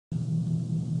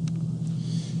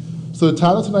So the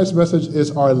title of tonight's message is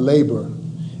Our Labor,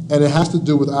 and it has to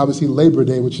do with, obviously, Labor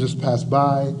Day, which just passed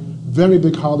by. Very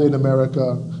big holiday in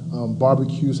America.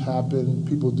 Barbecues happen.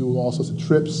 People do all sorts of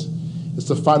trips. It's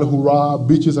the final hurrah.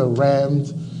 Beaches are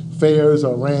rammed. Fairs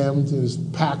are rammed. It's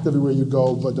packed everywhere you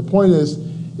go. But the point is,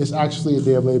 it's actually a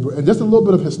day of labor. And just a little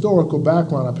bit of historical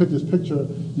background. I picked this picture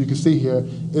you can see here.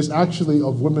 It's actually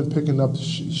of women picking up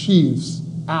sheaves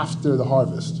after the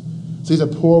harvest. So these are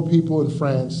poor people in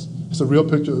France. It's a real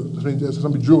picture.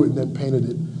 Somebody drew it and then painted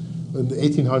it in the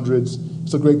 1800s.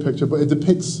 It's a great picture, but it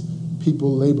depicts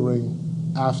people laboring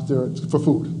for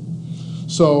food.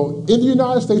 So in the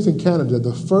United States and Canada,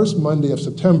 the first Monday of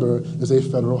September is a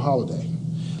federal holiday,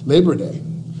 Labor Day.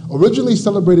 Originally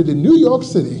celebrated in New York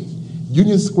City,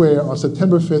 Union Square on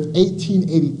September 5th,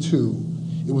 1882.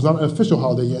 It was not an official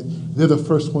holiday yet. They're the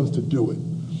first ones to do it.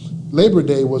 Labor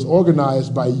Day was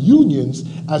organized by unions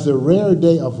as a rare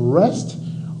day of rest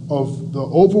of the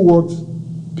overworked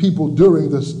people during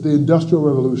the Industrial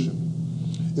Revolution.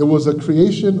 It was a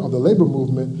creation of the labor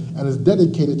movement and is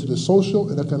dedicated to the social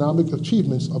and economic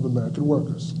achievements of American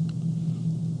workers.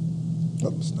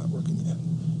 Oh, it's not working yet.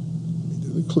 Let me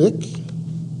do the click.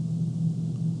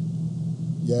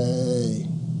 Yay.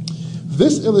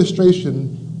 This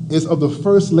illustration is of the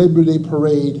first Labor Day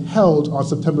parade held on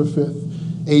September 5th,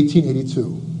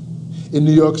 1882 in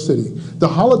New York City. The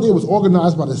holiday was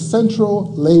organized by the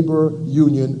Central Labor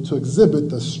Union to exhibit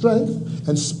the strength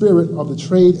and spirit of the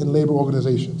trade and labor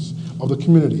organizations of the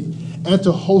community and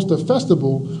to host a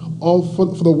festival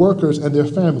for the workers and their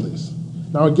families.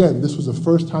 Now again, this was the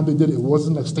first time they did it. It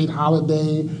wasn't a state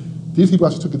holiday. These people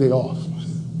actually took a day off.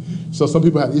 So some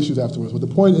people had issues afterwards. But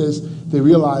the point is, they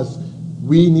realized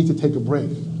we need to take a break.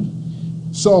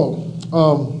 So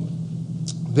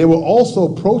there were also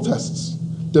protests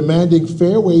demanding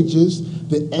fair wages,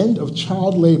 the end of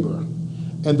child labor,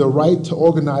 and the right to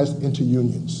organize into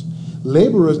unions.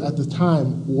 Laborers at the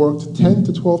time worked 10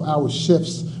 to 12-hour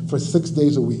shifts for 6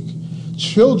 days a week.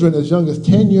 Children as young as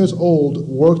 10 years old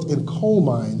worked in coal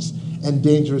mines and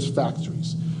dangerous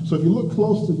factories. So if you look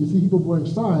closely, you see people wearing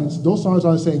signs. Those signs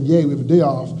aren't saying, yay, we have a day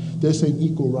off. They're saying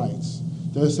equal rights.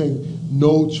 They're saying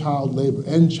no child labor,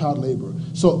 end child labor.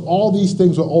 So all these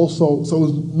things were also, so it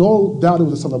was no doubt it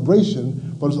was a celebration,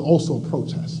 but it was also a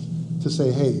protest to say,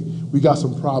 hey, we got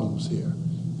some problems here.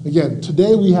 Again,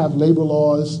 today we have labor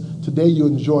laws. Today you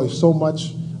enjoy so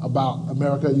much about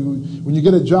America. When you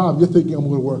get a job, you're thinking, I'm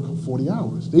going to work 40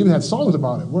 hours. They even had songs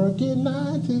about it, working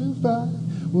 9 to 5.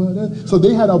 So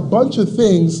they had a bunch of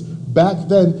things back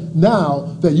then, now,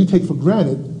 that you take for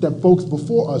granted that folks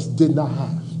before us did not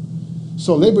have.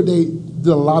 So Labor Day did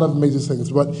a lot of amazing things,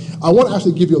 but I want to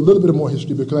actually give you a little bit more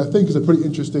history because I think it's a pretty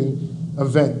interesting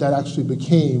event that actually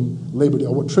became Labor Day,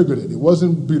 or what triggered it. It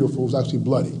wasn't beautiful, it was actually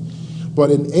bloody.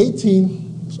 But in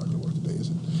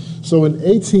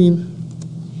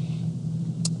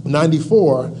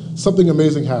 1894, something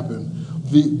amazing happened.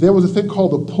 There was a thing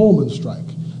called the Pullman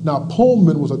strike. Now,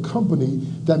 Pullman was a company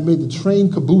that made the train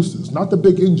cabooses, not the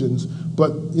big engines,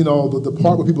 but you know the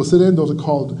part where people sit in. Those are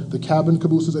called the cabin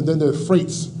cabooses, and then the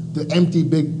freights, the empty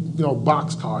big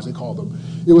box cars they call them.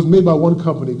 It was made by one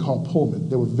company called Pullman.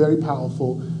 They were very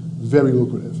powerful, very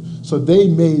lucrative. So they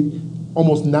made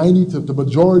almost 90 to the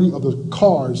majority of the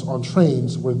cars on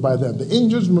trains were by them. The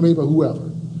engines were made by whoever,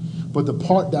 but the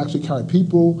part that actually carried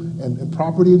people and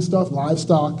property and stuff,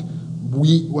 livestock,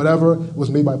 wheat, whatever, was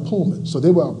made by Pullman. So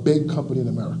they were a big company in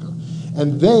America.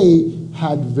 And they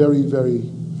had very, very,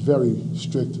 very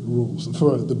strict rules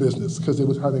for the business because they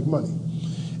were trying to make money.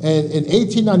 And in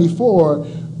 1894,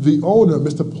 the owner,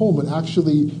 Mr. Pullman,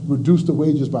 actually reduced the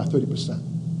wages by 30%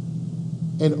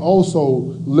 and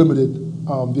also limited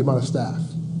the amount of staff.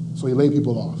 So he laid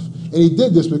people off. And he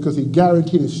did this because he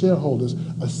guaranteed his shareholders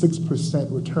a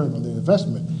 6% return on their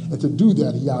investment. And to do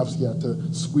that, he obviously had to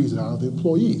squeeze it out of the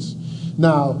employees.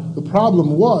 Now, the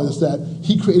problem was that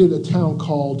he created a town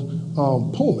called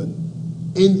Pullman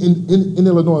in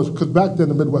Illinois, because back then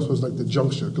the Midwest was like the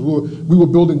juncture, because we were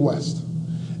building west.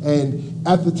 And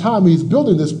at the time he's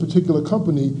building this particular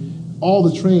company, all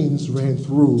the trains ran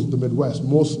through the Midwest,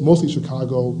 mostly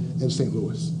Chicago and St.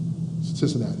 Louis,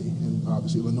 Cincinnati, and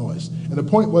obviously Illinois. And the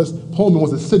point was, Pullman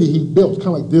was a city he built,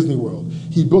 kind of like Disney World.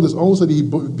 He built his own city, he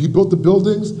built the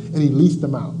buildings, and he leased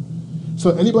them out. So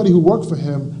anybody who worked for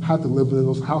him had to live in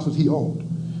those houses he owned.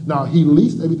 Now, he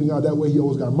leased everything out, that way he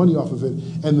always got money off of it.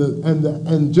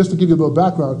 And just to give you a little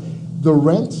background, the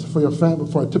rent for your family,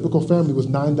 for a typical family, was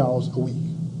 $9 a week.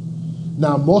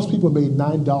 Now, most people made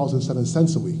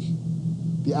 $9.07 a week,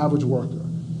 the average worker.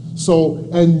 So,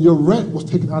 and your rent was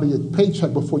taken out of your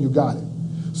paycheck before you got it.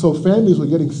 So families were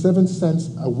getting 7 cents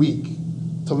a week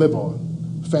to live on.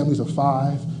 families of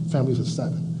 5, families of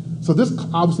 7. So this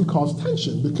obviously caused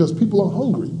tension because people are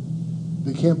hungry.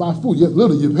 They can't buy food. Yet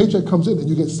literally, your paycheck comes in and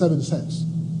you get 7 cents.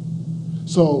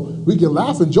 So we can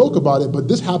laugh and joke about it, but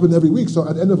this happened every week. So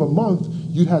at the end of a month,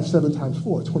 you'd have 7 times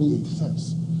 4, 28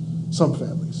 cents, some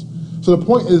families. So the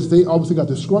point is they obviously got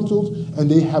disgruntled, and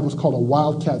they have what's called a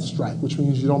wildcat strike, which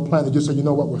means you don't plan to just say, you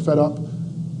know what, we're fed up,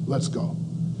 let's go.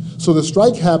 So the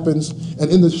strike happens, and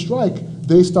in the strike,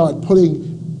 they start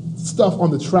putting stuff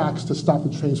on the tracks to stop the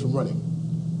trains from running.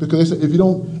 Because they say, if you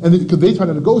don't, and because they try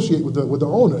to negotiate with the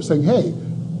owner, saying, hey,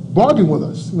 bargain with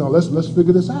us, let's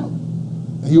figure this out.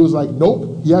 And he was like,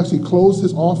 nope. He actually closed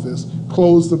his office,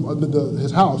 closed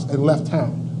his house, and left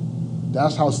town.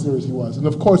 That's how serious he was. And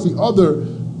of course, the other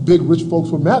big rich folks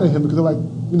were mad at him because they're like,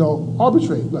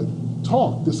 arbitrate, like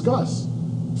talk, discuss,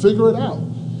 figure it out.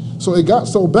 So it got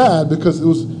so bad because it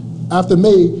was after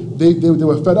May, they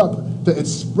were fed up that it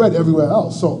spread everywhere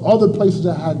else. So other places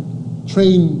that had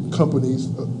train companies,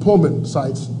 Pullman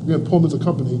sites, Pullman's a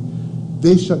company,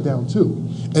 they shut down too.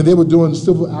 And they were doing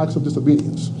civil acts of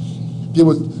disobedience. They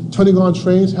were turning on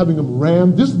trains, having them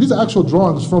rammed. These are actual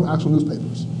drawings from actual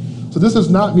newspapers. So this is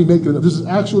not me making it up. This is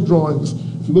actual drawings,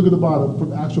 if you look at the bottom,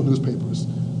 from actual newspapers.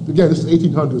 Again, this is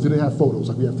 1800s. They didn't have photos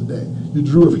like we have today. You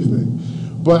drew everything.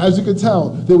 But as you can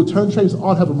tell, they would turn trains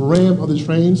on, have them ram other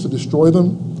trains to destroy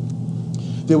them.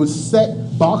 They would set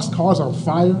boxcars on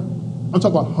fire. I'm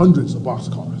talking about hundreds of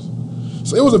boxcars.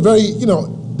 So it was a very,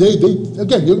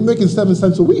 they were making 7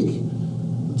 cents a week.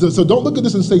 So don't look at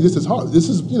this and say this is hard. This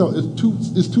is,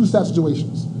 it's two sad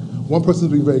situations. One person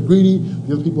is being very greedy,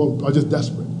 the other people are just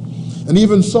desperate. And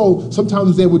even so,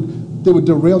 sometimes they would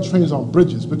derail trains on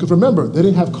bridges because remember, they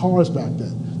didn't have cars back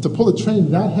then. To pull a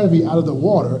train that heavy out of the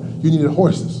water, you needed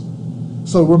horses.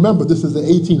 So remember, this is the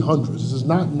 1800s. This is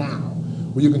not now,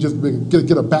 where you can just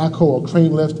get a backhoe or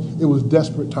crane lift. It was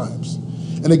desperate times.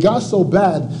 And it got so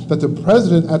bad that the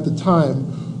president at the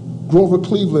time, Grover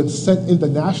Cleveland, sent in the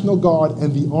National Guard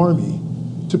and the Army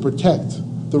to protect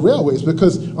the railways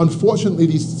because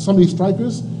unfortunately some of these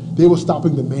strikers, they were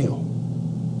stopping the mail.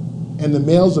 And the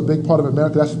mail's a big part of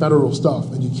America, that's federal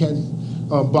stuff, and you can't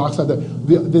box out that.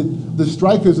 The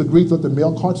strikers agreed to let the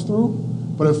mail carts through,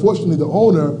 but unfortunately the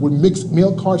owner would mix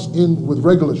mail carts in with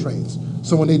regular trains.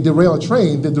 So when they derail a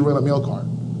train, they derail a mail cart.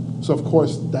 So of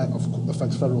course that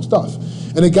affects federal stuff.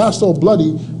 And it got so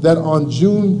bloody that on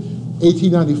June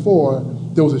 1894,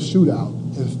 there was a shootout,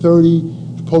 and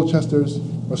 30 protesters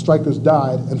or strikers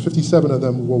died, and 57 of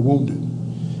them were wounded.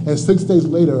 And 6 days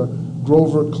later,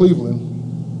 Grover Cleveland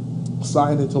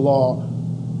signed into law,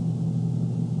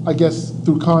 I guess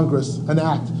through Congress, an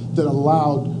act that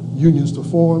allowed unions to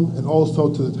form and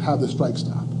also to have the strike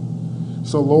stop.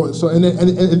 And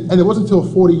it wasn't until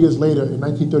 40 years later, in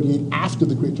 1938, after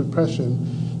the Great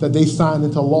Depression, that they signed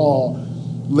into law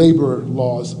labor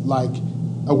laws like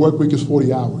a work week is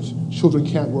 40 hours. Children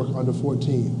can't work under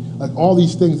 14. Like all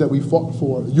these things that we fought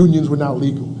for, unions were now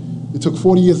legal. It took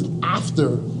 40 years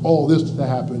after all this to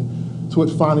happen to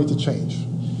it finally to change.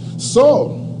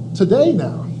 So today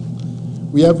now,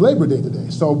 we have Labor Day today.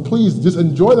 So please just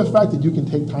enjoy the fact that you can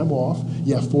take time off.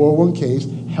 You have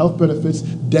 401ks, health benefits,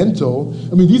 dental.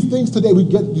 I mean, these things today,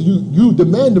 you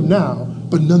demand them now,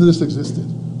 but none of this existed.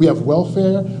 We have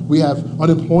welfare, we have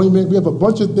unemployment, we have a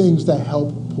bunch of things that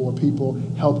help poor people,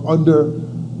 help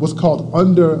what's called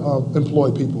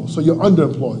underemployed people. So you're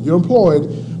underemployed. You're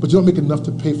employed, but you don't make enough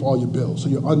to pay for all your bills, so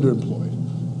you're underemployed.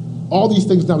 All these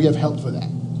things now, we have help for that.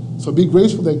 So be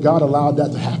grateful that God allowed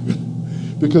that to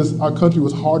happen because our country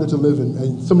was harder to live in,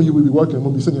 and some of you would be working,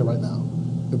 wouldn't be sitting here right now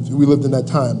if we lived in that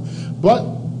time. But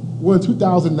we're in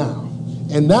 2000 now,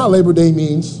 and now Labor Day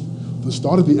means the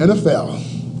start of the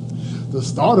NFL, the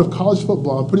start of college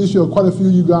football. I'm pretty sure quite a few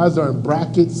of you guys are in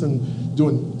brackets and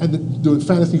doing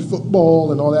fantasy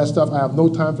football and all that stuff. I have no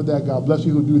time for that. God bless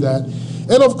you who do that.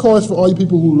 And of course, for all you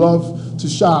people who love to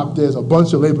shop, there's a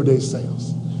bunch of Labor Day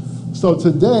sales. So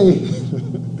today,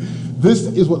 this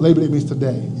is what Labor Day means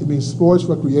today. It means sports,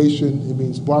 recreation, it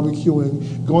means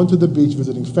barbecuing, going to the beach,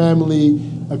 visiting family,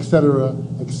 etc.,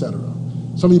 etc.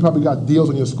 Some of you probably got deals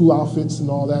on your school outfits and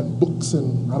all that, books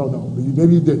and I don't know,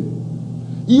 maybe you didn't.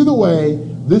 Either way,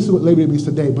 this is what Labor Day means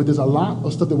today, but there's a lot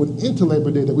of stuff that went into Labor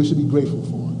Day that we should be grateful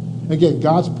for. Again,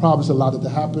 God's providence allowed it to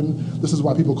happen. This is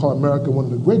why people call America one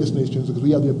of the greatest nations, because we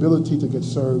have the ability to get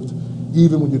served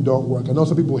even when you don't work. I know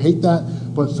some people hate that,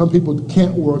 but some people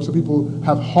can't work. Some people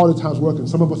have harder times working.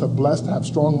 Some of us are blessed to have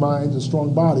strong minds and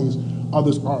strong bodies.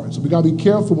 Others aren't. So we got to be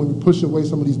careful when we push away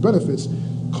some of these benefits,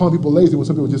 calling people lazy when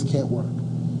some people just can't work.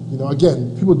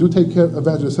 Again, people do take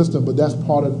advantage of the system, but that's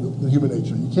part of the human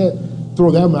nature. You can't throw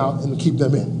them out and keep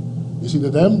them in. It's either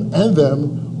them and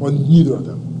them or neither of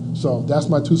them. So that's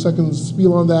my 2 seconds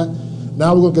spiel on that.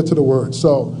 Now we're going to get to the word.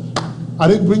 So I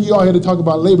didn't bring you all here to talk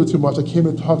about labor too much. I came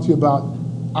to talk to you about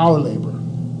our labor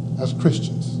as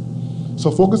Christians. So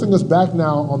focusing us back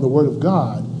now on the Word of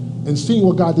God and seeing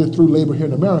what God did through labor here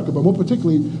in America, but more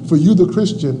particularly for you, the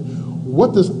Christian,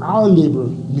 what does our labor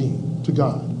mean to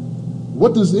God?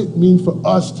 What does it mean for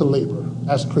us to labor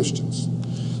as Christians?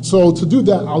 So to do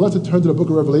that, I'd like to turn to the book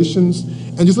of Revelations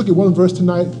and just look at one verse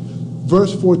tonight,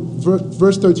 verse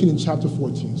 13 in chapter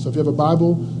 14. So if you have a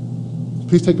Bible,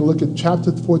 please take a look at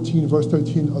chapter 14, verse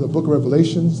 13 of the book of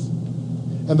Revelations.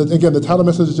 And again, the title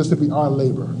message is just simply our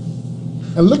labor.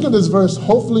 And look at this verse.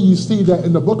 Hopefully you see that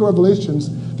in the book of Revelations,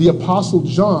 the Apostle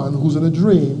John, who's in a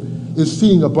dream, is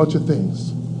seeing a bunch of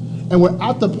things. And we're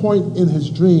at the point in his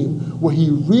dream where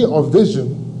or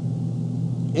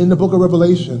vision in the book of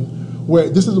Revelation, where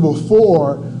this is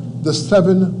before the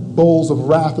 7 bowls of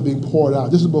wrath are being poured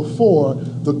out. This is before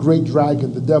the great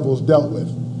dragon, the devil, is dealt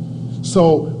with.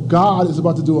 So God is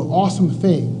about to do an awesome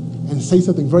thing and say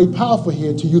something very powerful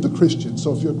here to you, the Christian.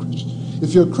 So if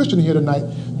you're a Christian here tonight,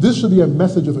 this should be a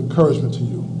message of encouragement to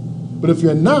you. But if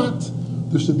you're not,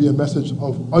 this should be a message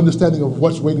of understanding of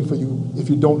what's waiting for you if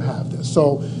you don't have this.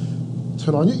 So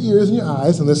turn on your ears and your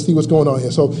eyes and let's see what's going on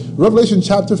here. So Revelation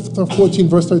chapter 14,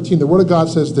 verse 13, the Word of God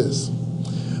says this.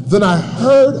 Then I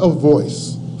heard a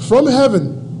voice from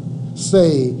heaven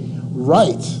say,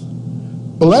 "Write,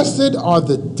 blessed are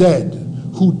the dead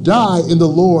who die in the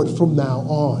Lord from now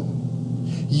on.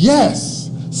 Yes,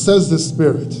 says the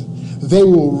Spirit, they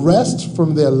will rest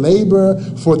from their labor,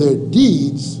 for their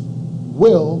deeds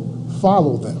will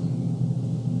follow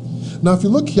them." Now, if you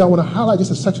look here, I want to highlight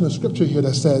just a section of scripture here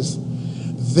that says,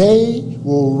 they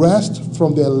will rest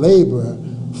from their labor,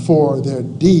 for their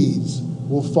deeds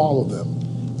will follow them.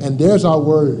 And there's our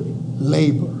word,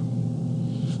 labor.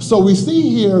 So we see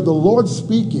here the Lord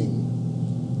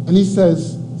speaking, and he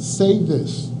says, say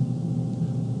this,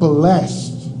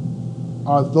 blessed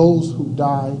are those who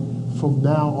die from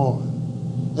now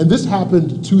on. And this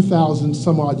happened 2,000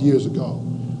 some odd years ago,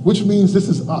 which means this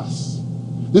is us.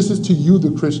 This is to you,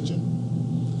 the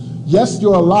Christian. Yes,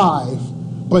 you're alive,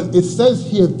 but it says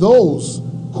here, those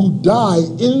who die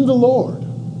in the Lord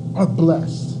are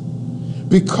blessed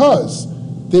because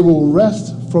they will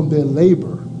rest from their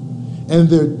labor and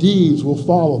their deeds will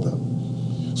follow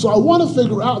them. So I want to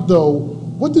figure out, though,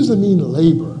 what does it mean,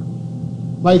 labor?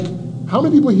 Like, how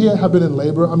many people here have been in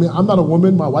labor? I mean, I'm not a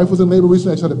woman. My wife was in labor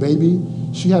recently. I just had a baby.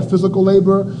 She had physical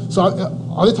labor. So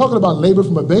are they talking about labor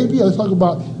from a baby? Are they talking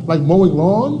about, like, mowing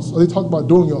lawns? Are they talking about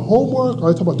doing your homework?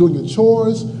 Are they talking about doing your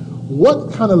chores?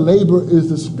 What kind of labor is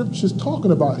the scriptures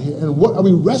talking about here? And what are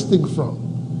we resting from?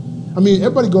 I mean,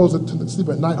 everybody goes to sleep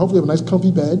at night. Hopefully you have a nice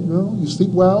comfy bed, you know. You sleep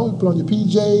well, you put on your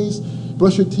PJs,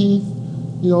 brush your teeth,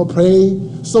 you know, pray.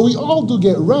 So we all do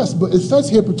get rest, but it says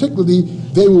here particularly,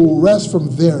 they will rest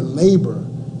from their labor.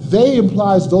 They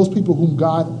implies those people who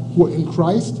are in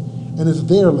Christ, and it's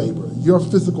their labor, your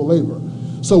physical labor.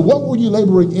 So what were you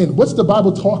laboring in? What's the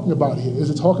Bible talking about here? Is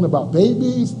it talking about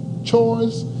babies,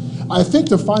 chores? I think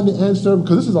to find the answer,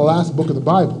 because this is the last book of the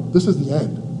Bible, this is the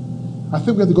end. I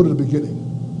think we have to go to the beginning.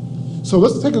 So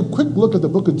let's take a quick look at the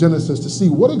book of Genesis to see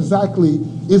what exactly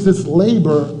is this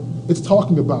labor it's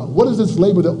talking about. What is this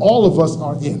labor that all of us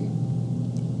are in?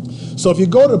 So if you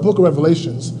go to the book of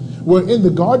Revelations, we're in the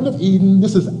Garden of Eden.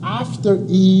 This is after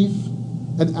Eve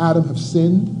and Adam have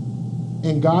sinned,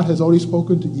 and God has already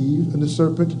spoken to Eve and the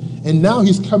serpent, and now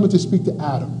he's coming to speak to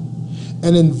Adam.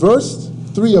 And in verse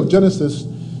 3 of Genesis,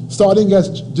 starting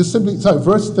as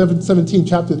verse 17,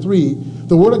 chapter 3,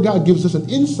 the Word of God gives us an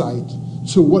insight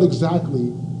to what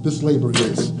exactly this labor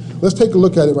is. Let's take a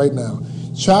look at it right now.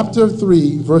 Chapter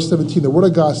 3, verse 17, the Word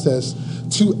of God says,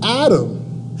 to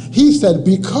Adam, he said,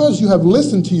 because you have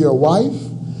listened to your wife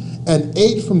and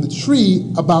ate from the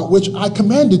tree about which I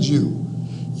commanded you,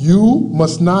 you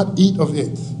must not eat of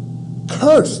it.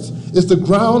 Cursed is the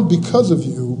ground because of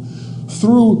you.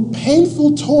 Through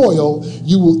painful toil,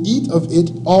 you will eat of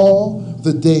it all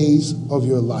the days of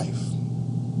your life.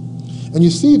 And you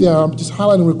see there, I'm just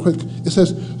highlighting real quick, it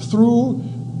says, through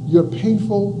your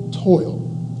painful toil.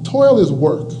 Toil is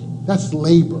work. That's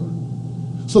labor.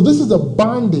 So this is a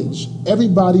bondage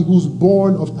everybody who's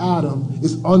born of Adam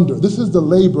is under. This is the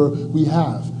labor we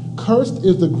have. Cursed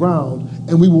is the ground,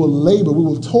 and we will labor, we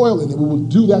will toil in it, we will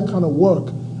do that kind of work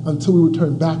until we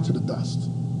return back to the dust.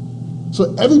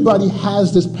 So everybody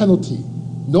has this penalty.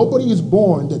 Nobody is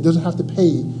born that doesn't have to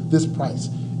pay this price.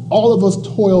 All of us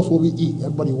toil for what we eat.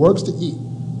 Everybody works to eat.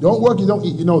 Don't work, you don't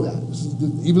eat. You know that.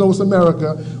 Even though it's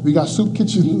America, we got soup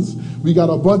kitchens. We got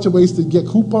a bunch of ways to get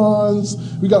coupons.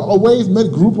 We got many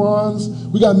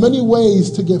Groupons. We got many ways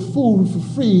to get food for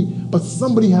free, but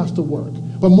somebody has to work.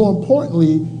 But more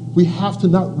importantly, we have to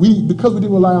because we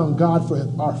didn't rely on God for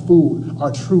our food,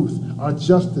 our truth, our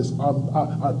justice,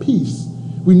 our peace,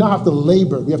 we now have to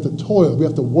labor, we have to toil, we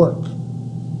have to work.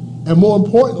 And more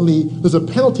importantly, there's a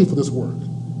penalty for this work,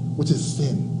 which is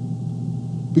sin.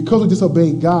 Because we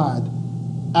disobeyed God,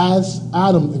 as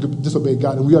Adam disobeyed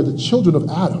God, and we are the children of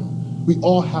Adam, we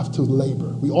all have to labor.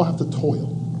 We all have to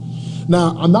toil.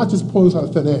 Now, I'm not just pulling this out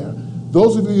of thin air.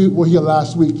 Those of you who were here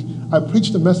last week, I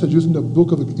preached a message using the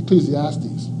book of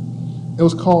Ecclesiastes. It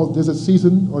was called, There's a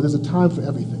Season or There's a Time for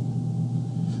Everything.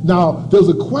 Now, there's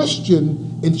a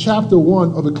question in chapter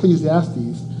 1 of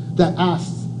Ecclesiastes that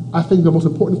asks, I think, the most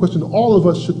important question all of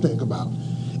us should think about.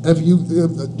 And if you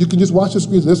can just watch the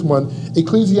screen of this one,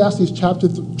 Ecclesiastes chapter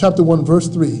 1, verse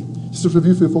 3. Just a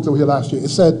review for you folks that were here last week.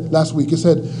 It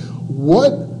said,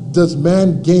 what does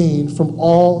man gain from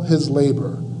all his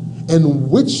labor, at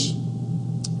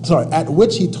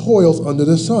which he toils under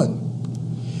the sun?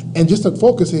 And just to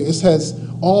focus here, it says,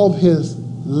 all of his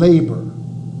labor,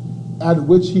 at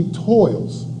which he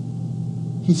toils.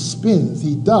 He spins,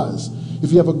 he does.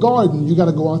 If you have a garden, you got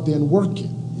to go out there and work it.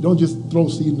 You don't just throw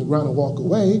seed in the ground and walk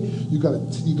away. You got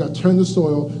to turn the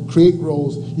soil, create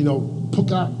rows,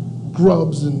 pick out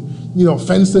grubs and,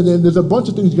 fence it in. There's a bunch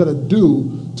of things you got to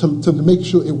do to make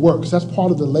sure it works. That's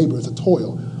part of the labor. It's a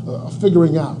toil,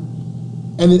 figuring out.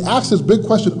 And it asks this big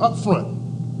question up front.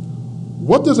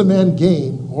 What does a man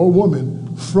gain or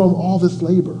woman from all this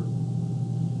labor?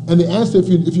 And the answer, if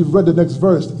you've read the next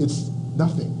verse, it's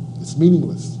nothing. It's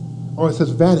meaningless. Or it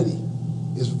says vanity.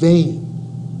 It's vain.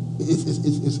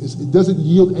 It doesn't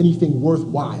yield anything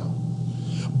worthwhile.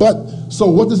 But, so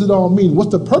what does it all mean?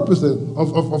 What's the purpose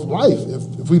of life?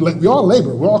 If we all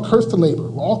labor, we're all cursed to labor.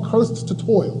 We're all cursed to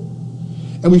toil.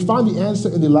 And we find the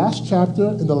answer in the last chapter,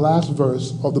 in the last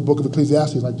verse of the book of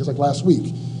Ecclesiastes, just like last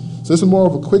week. So this is more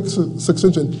of a quick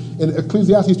succession. In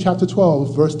Ecclesiastes chapter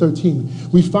 12, verse 13,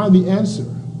 we find the answer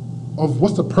of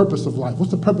what's the purpose of life?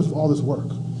 What's the purpose of all this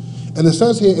work? And it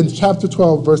says here in chapter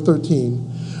 12, verse 13,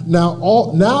 now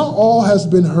all has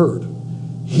been heard.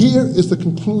 Here is the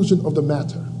conclusion of the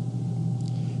matter.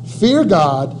 Fear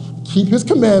God, keep his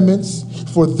commandments,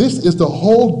 for this is the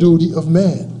whole duty of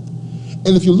man.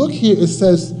 And if you look here, it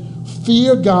says,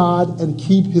 fear God and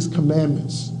keep his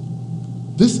commandments.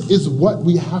 This is what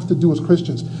we have to do as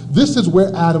Christians. This is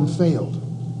where Adam failed.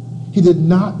 He did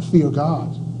not fear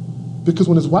God. Because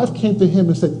when his wife came to him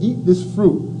and said, eat this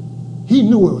fruit, he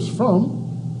knew where it was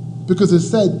from, because it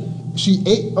said she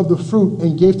ate of the fruit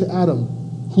and gave to Adam,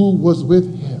 who was with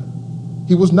her.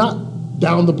 He was not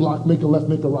down the block, make a left,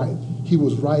 make a right. He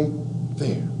was right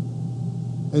there.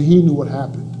 And he knew what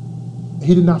happened. And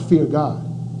he did not fear God.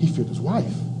 He feared his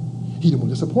wife. He didn't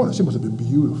want to disappoint her. She must have been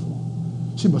beautiful.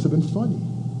 She must have been funny.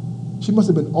 She must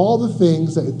have been all the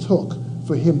things that it took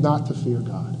for him not to fear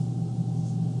God.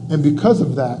 And because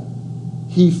of that,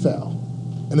 he fell.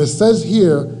 And it says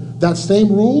here, that same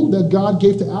rule that God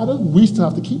gave to Adam, we still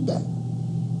have to keep that.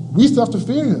 We still have to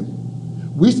fear him.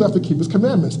 We still have to keep his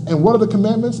commandments. And what are the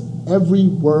commandments? Every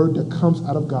word that comes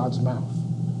out of God's mouth.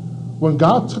 When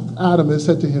God took Adam and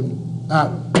said to him,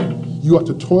 Adam, you are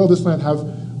to toil this land,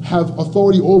 have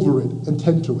authority over it, and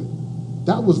tend to it.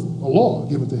 That was a law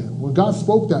given to him. When God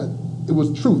spoke that, it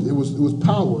was truth. It was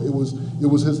power. It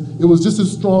was just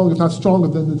as strong, if not stronger,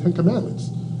 than the Ten Commandments.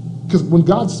 Because when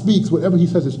God speaks, whatever he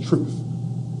says is truth.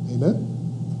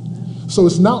 Amen? So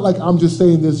it's not like I'm just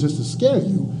saying this just to scare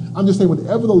you. I'm just saying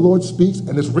whenever the Lord speaks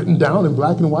and it's written down in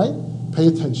black and white, pay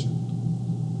attention.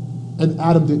 And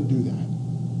Adam didn't do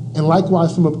that. And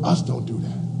likewise, some of us don't do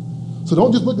that. So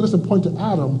don't just look at us and point to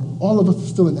Adam. All of us are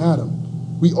still in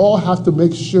Adam. We all have to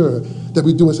make sure that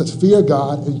we do it says fear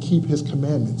God and keep his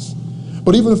commandments.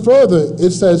 But even further,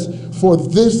 it says, for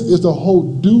this is the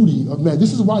whole duty of man.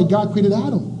 This is why God created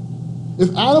Adam. If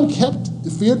Adam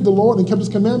feared the Lord and kept his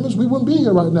commandments, we wouldn't be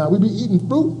here right now. We'd be eating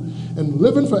fruit and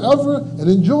living forever and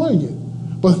enjoying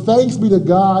it. But thanks be to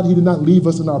God, he did not leave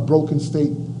us in our broken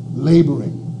state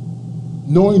laboring,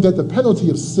 knowing that the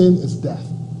penalty of sin is death.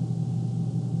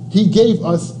 He gave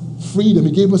us freedom.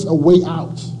 He gave us a way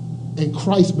out. And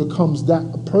Christ becomes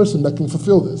that person that can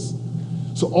fulfill this.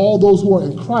 So all those who are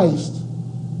in Christ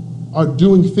are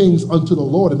doing things unto the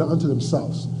Lord and not unto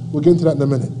themselves. We'll get into that in a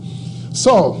minute.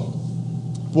 So,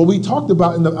 what we talked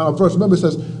about in the verse, remember it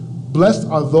says, blessed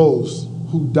are those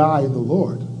who die in the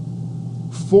Lord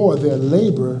for their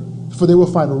labor, for they will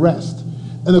find rest.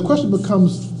 And the question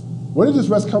becomes, where did this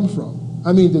rest come from?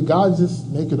 I mean, did God just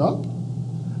make it up?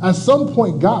 At some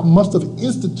point, God must have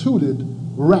instituted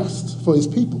rest for his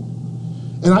people.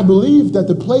 And I believe that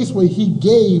the place where he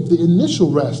gave the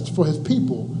initial rest for his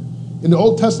people in the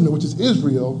Old Testament, which is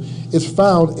Israel, is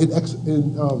found in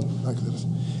Exodus.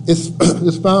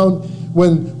 It's found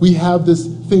when we have this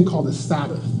thing called the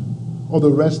Sabbath, or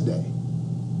the rest day.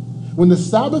 When the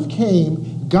Sabbath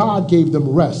came, God gave them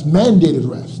rest, mandated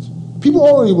rest. People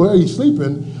were already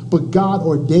sleeping, but God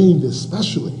ordained this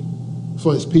specially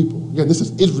for his people. Again, this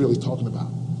is Israel he's talking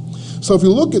about. So if you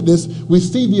look at this, we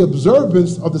see the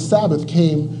observance of the Sabbath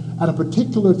came at a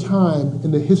particular time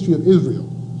in the history of Israel.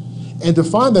 And to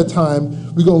find that time,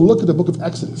 we're going to look at the book of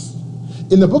Exodus.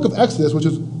 In the book of Exodus, which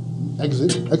is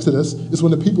Exodus, is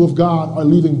when the people of God are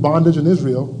leaving bondage in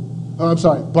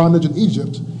bondage in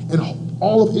Egypt, and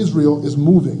all of Israel is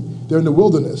moving. They're in the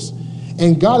wilderness.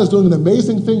 And God is doing an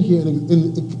amazing thing here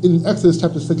in Exodus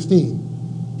chapter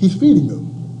 16. He's feeding them.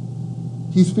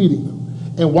 He's feeding them.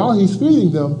 And while he's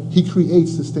feeding them, he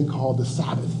creates this thing called the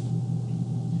Sabbath.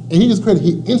 And he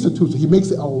institutes it. He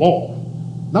makes it a law.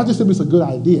 Not just simply it's a good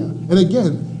idea. And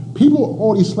again, people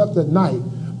already slept at night,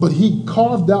 but he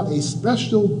carved out a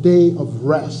special day of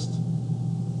rest.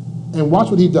 And watch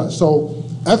what he does. So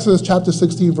Exodus chapter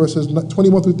 16, verses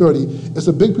 21 through 30. It's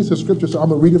a big piece of scripture, so I'm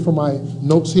going to read it from my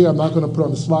notes here. I'm not going to put it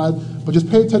on the slide, but just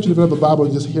pay attention if you have a Bible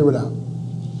and just hear it out.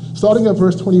 Starting at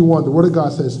verse 21, the Word of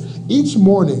God says, each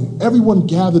morning, everyone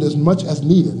gathered as much as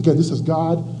needed. Again, this is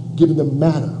God giving them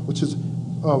manna, which is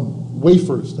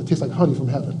wafers that taste like honey from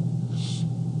heaven,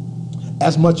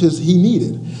 as much as he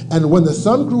needed. And when the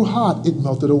sun grew hot, it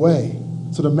melted away.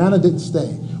 So the manna didn't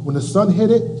stay. When the sun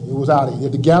hit it, it was out of it. You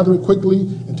had to gather it quickly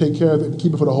and take care of it and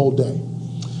keep it for the whole day.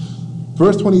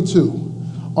 Verse 22,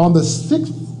 on the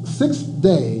sixth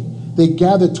day, they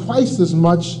gathered twice as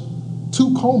much,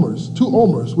 two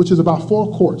omers, which is about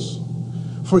 4 quarts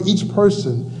for each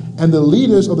person. And the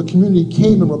leaders of the community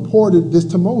came and reported this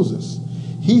to Moses.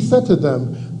 He said to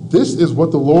them, this is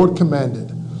what the Lord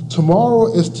commanded.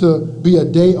 Tomorrow is to be a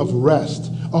day of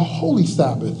rest, a holy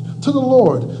Sabbath to the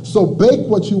Lord. So bake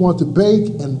what you want to bake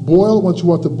and boil what you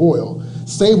want to boil.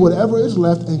 Save whatever is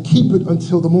left and keep it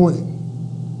until the morning.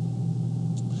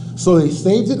 So they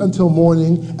saved it until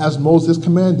morning as Moses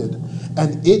commanded.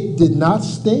 And it did not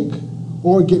stink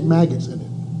or get maggots in it.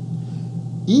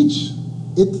 Eat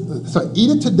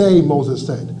it today, Moses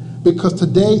said, because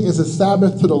today is a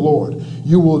Sabbath to the Lord.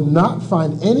 You will not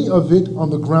find any of it on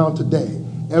the ground today.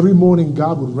 Every morning,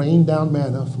 God would rain down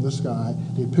manna from the sky.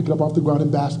 They'd pick it up off the ground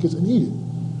in baskets and eat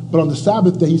it. But on the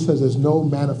Sabbath day, he says there's no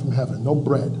manna from heaven, no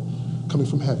bread coming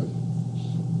from heaven.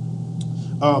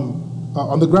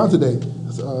 On the ground today,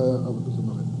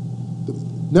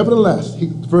 nevertheless,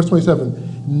 verse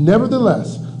 27,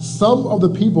 nevertheless, some of the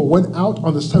people went out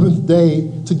on the seventh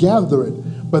day to gather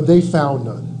it, but they found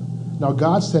none. Now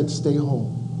God said, stay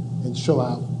home and chill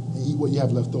out and eat what you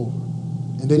have left over.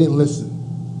 And they didn't listen.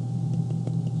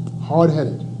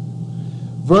 Hard-headed.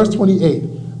 Verse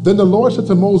 28, then the Lord said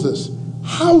to Moses,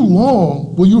 how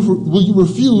long will you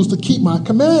refuse to keep my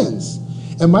commands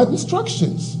and my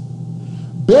instructions?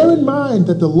 Bear in mind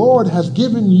that the Lord has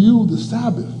given you the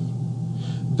Sabbath.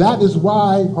 That is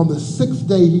why on the 6th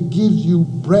day he gives you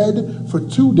bread for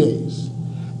 2 days.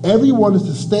 Everyone is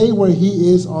to stay where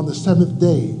he is on the 7th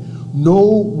day. No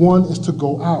one is to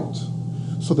go out.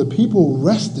 So the people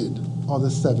rested on the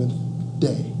 7th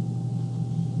day.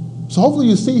 So hopefully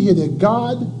you see here that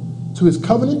God, to his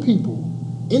covenant people,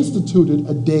 instituted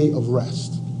a day of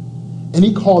rest. And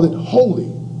he called it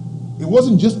holy. It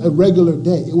wasn't just a regular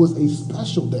day. It was a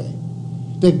special day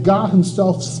that God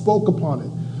himself spoke upon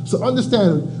it. So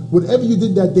understand, whatever you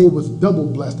did that day was double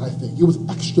blessed, I think. It was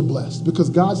extra blessed because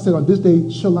God said on this day,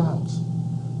 chill out,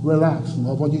 relax,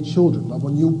 love on your children, love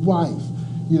on your wife.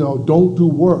 Don't do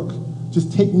work.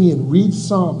 Just take me and read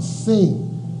Psalms,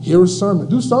 sing, hear a sermon.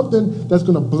 Do something that's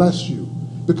going to bless you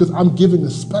because I'm giving a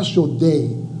special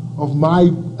day of my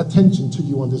attention to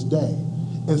you on this day.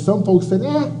 And some folks said,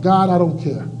 God, I don't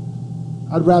care.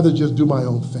 I'd rather just do my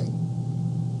own thing.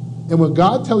 And when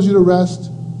God tells you to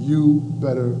rest, you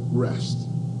better rest.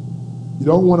 You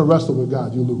don't want to wrestle with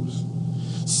God, you lose.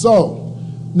 So,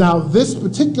 now this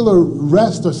particular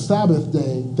rest or Sabbath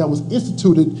day that was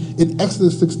instituted in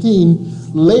Exodus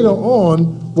 16, later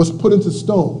on was put into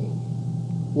stone.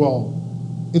 Well,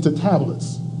 into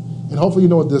tablets. And hopefully you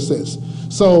know what this is.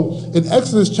 So, in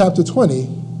Exodus chapter 20,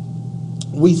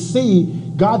 we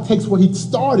see God takes what he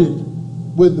started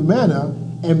with the manna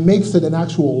and makes it an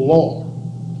actual law.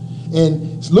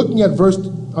 And looking at verse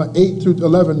 8 through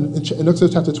 11 in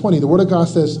Exodus chapter 20, the Word of God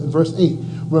says in verse 8,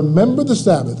 remember the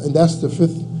Sabbath, and that's the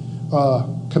 5th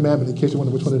commandment, in case you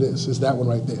wonder which one it is that one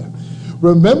right there.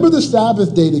 Remember the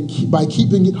Sabbath day by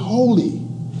keeping it holy.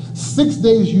 6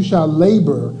 days you shall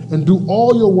labor and do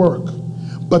all your work,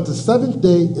 but the seventh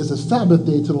day is a Sabbath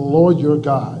day to the Lord your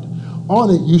God. On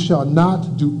it you shall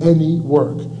not do any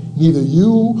work, neither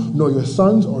you, nor your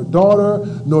sons or daughter,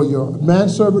 nor your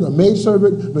manservant or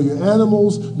maidservant, nor your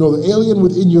animals, nor the alien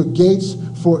within your gates.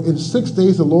 For in 6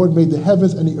 days the Lord made the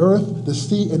heavens and the earth, the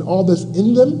sea, and all that's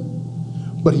in them,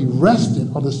 but he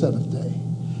rested on the seventh day.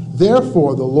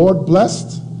 Therefore the Lord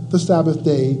blessed the Sabbath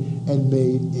day and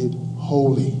made it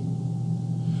holy.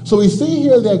 So we see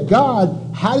here that God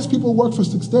had his people work for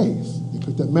 6 days. They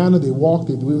picked up manna, they walked,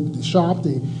 they shopped,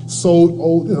 they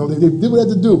sold, they did what they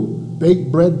had to do.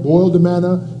 Baked bread, boiled the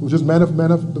manna. It was just manna. It was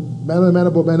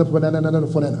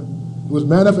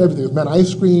manna for everything. It was manna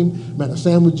ice cream, manna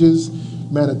sandwiches,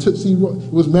 manna Tootsie Roll.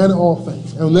 It was manna all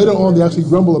things. And later on, they actually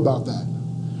grumble about that.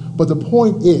 But the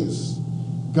point is,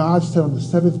 God said on the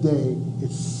seventh day,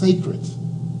 it's sacred,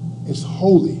 it's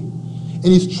holy. And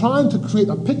he's trying to create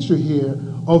a picture here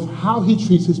of how he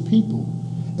treats his people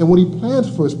and what he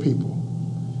plans for his people.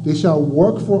 They shall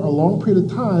work for a long period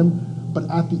of time, but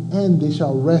at the end they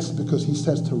shall rest because he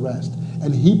says to rest,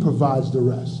 and he provides the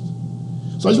rest.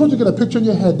 So I just want you to get a picture in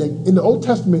your head that in the Old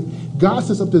Testament, God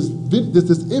sets up this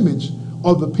image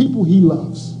of the people he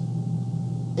loves,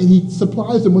 and he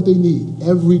supplies them what they need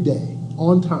every day,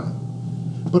 on time.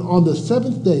 But on the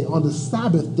seventh day, on the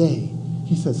Sabbath day,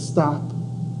 he says, stop,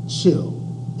 chill,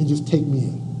 and just take me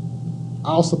in.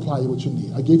 I'll supply you what you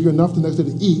need. I gave you enough the next day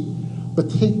to eat, but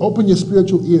open your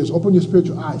spiritual ears, open your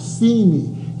spiritual eyes, see me,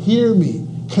 hear me,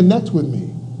 connect with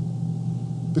me,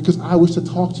 because I wish to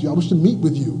talk to you. I wish to meet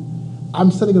with you.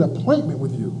 I'm setting an appointment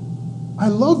with you. I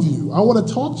love you. I want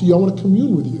to talk to you. I want to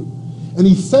commune with you. And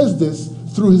he says this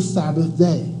through his Sabbath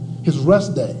day, his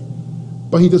rest day.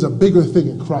 But he does a bigger thing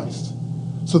in Christ.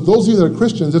 So those of you that are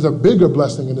Christians, there's a bigger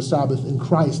blessing in the Sabbath in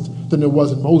Christ than there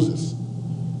was in Moses,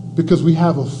 because we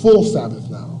have a full Sabbath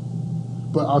now.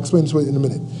 But I'll explain this in a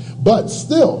minute. But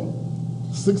still,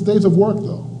 6 days of work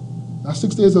though. Not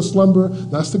 6 days of slumber,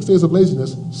 not 6 days of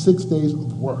laziness, 6 days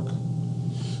of work.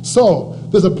 So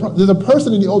there's a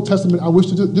person in the Old Testament I wish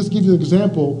to just give you an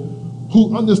example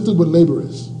who understood what labor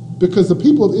is. Because the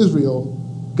people of Israel,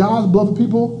 God's beloved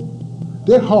people,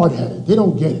 they're hard-headed. They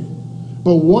don't get it.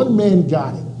 But one man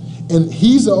got it. And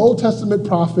he's an Old Testament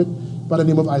prophet by the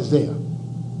name of Isaiah.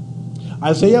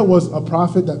 Isaiah was a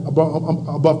prophet that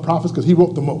above prophets because he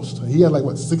wrote the most. He had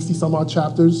 60 some odd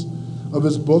chapters of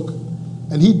his book.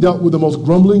 And he dealt with the most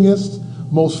grumblingest,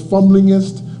 most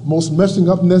fumblingest, most messing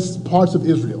upness parts of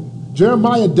Israel.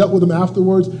 Jeremiah dealt with them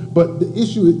afterwards, but the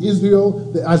issue with Israel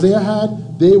that Isaiah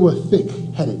had, they were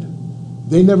thick-headed.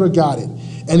 They never got it.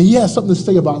 And he has something to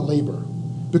say about labor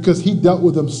because he dealt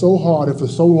with them so hard and for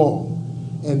so long.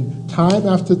 And time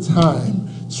after time,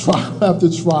 trial after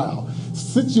trial,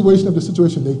 situation after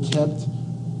situation, they kept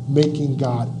making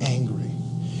God angry.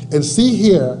 And see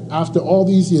here, after all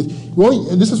these years,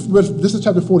 and this is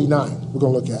chapter 49 we're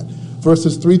going to look at,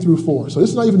 verses 3 through 4. So this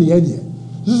is not even the end yet.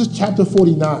 This is chapter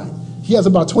 49. He has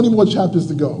about 20 more chapters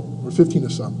to go, or 15 or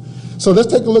something. So let's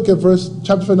take a look at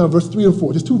chapter 49, verse 3 and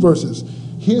 4, just 2 verses.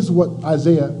 Here's what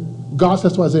God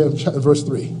says to Isaiah in verse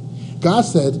 3. God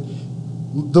said,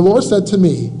 the Lord said to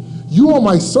me, you are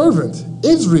my servant,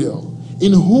 Israel,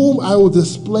 in whom I will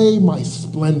display my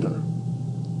splendor.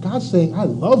 God's saying, I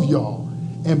love y'all.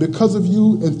 And because of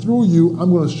you and through you,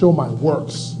 I'm going to show my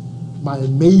works, my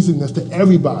amazingness to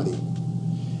everybody.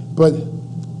 But,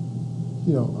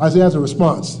 Isaiah has a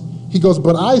response. He goes,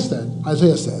 but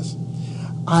Isaiah says,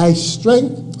 I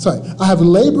have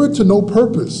labored to no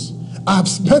purpose. I have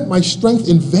spent my strength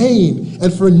in vain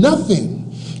and for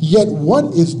nothing. Yet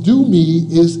what is due me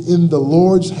is in the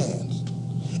Lord's hands,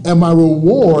 and my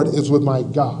reward is with my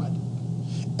God.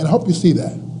 And I hope you see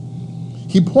that.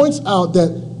 He points out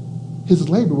that his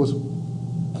labor was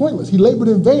pointless. He labored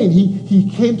in vain. He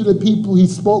came to the people. He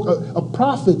spoke. A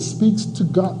prophet speaks to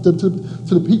God, to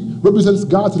the people, represents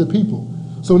God to the people.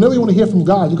 So whenever you want to hear from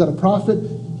God, you got a prophet.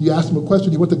 You ask him a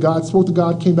question. He went to God, spoke to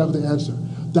God, came back with the answer.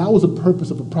 That was the purpose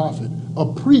of a prophet. A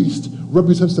priest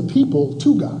represents the people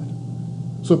to God.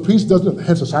 So a priest doesn't,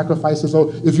 hence the sacrifices.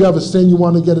 So if you have a sin you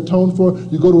want to get atoned for,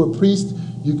 you go to a priest,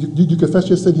 you confess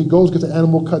your sin, he goes, gets an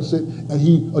animal, cuts it, and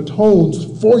he atones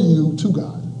for you to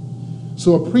God.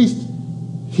 So a priest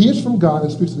hears from God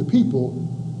and speaks to the people.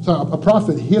 Sorry, a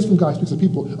prophet hears from God and speaks to the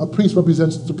people. A priest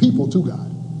represents the people to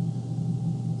God.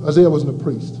 Isaiah wasn't a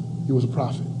priest. He was a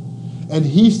prophet. And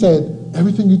he said,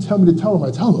 everything you tell me to tell them,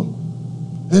 I tell them.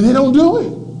 And they don't do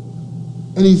it.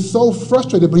 And he's so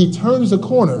frustrated, but he turns the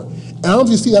corner. And I don't know if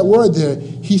you see that word there.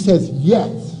 He says,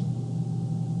 yet.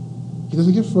 He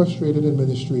doesn't get frustrated in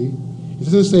ministry. He He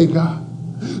doesn't say, God,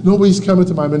 nobody's coming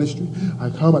to my ministry.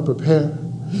 I come, I prepare,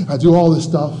 I do all this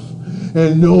stuff,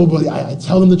 and nobody, I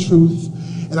tell them the truth,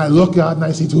 and I look out and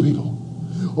I see 2 people.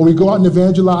 Or we go out and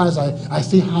evangelize, I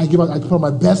say hi, I put on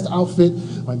my best outfit,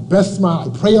 my best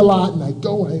smile, I pray a lot, and I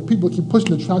go, and people keep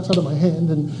pushing the tracts out of my hand,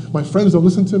 and my friends don't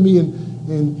listen to me,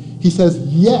 and he says,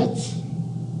 yet,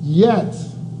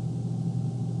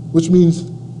 which means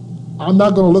I'm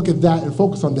not going to look at that and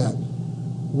focus on that.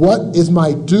 What is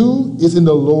my due is in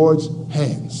the Lord's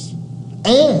hands,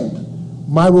 and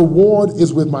my reward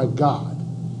is with my God.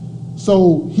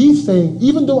 So he's saying,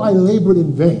 even though I labored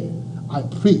in vain, I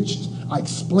preached, I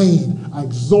explained, I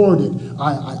exhorted,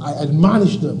 I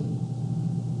admonished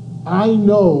them, I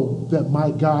know that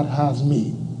my God has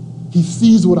me. He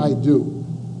sees what I do.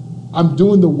 I'm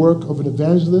doing the work of an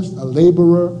evangelist, a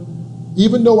laborer.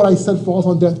 Even though what I said falls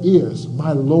on deaf ears,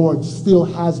 my Lord still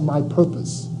has my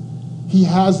purpose. He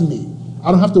has me.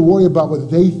 I don't have to worry about what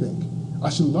they think. I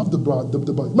should love the brother.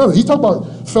 Remember, he's talking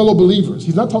about fellow believers.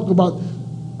 He's not talking about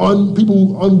people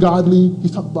who are ungodly.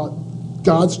 He's talking about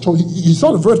God's choice. You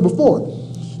saw the verse before.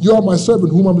 You are my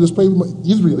servant, whom I'm to display with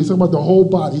Israel. He's talking about the whole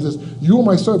body. He says, you are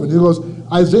my servant. He goes,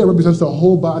 Isaiah represents the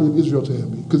whole body of Israel to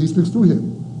him because he speaks through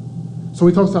him. So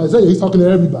he talks to Isaiah, he's talking to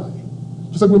everybody.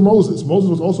 Just like with Moses. Moses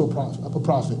was also a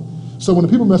prophet. So when the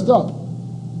people messed up,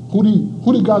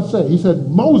 who did God say? He said,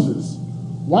 Moses,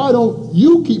 why don't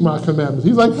you keep my commandments?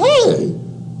 He's like, hey,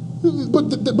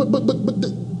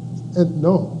 and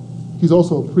no, he's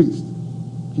also a priest.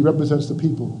 He represents the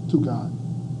people to God.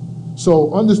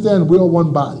 So understand, we're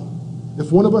one body.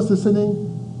 If one of us is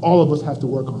sinning, all of us have to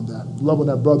work on that. Loving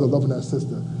that brother, loving that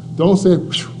sister. Don't say,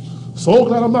 so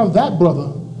glad I'm not that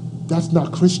brother. That's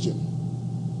not Christian.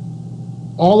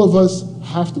 All of us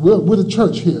have to, we're the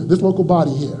church here, this local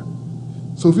body here.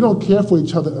 So if we don't care for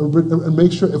each other and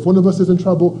make sure if one of us is in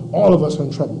trouble, all of us are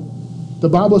in trouble. The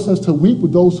Bible says to weep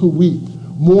with those who weep,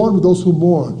 mourn with those who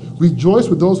mourn, rejoice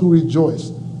with those who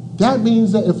rejoice. That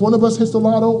means that if one of us hits the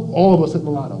lotto, all of us hit the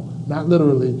lotto. Not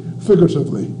literally,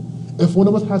 figuratively. If one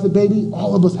of us has a baby,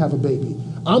 all of us have a baby.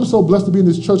 I'm so blessed to be in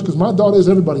this church because my daughter is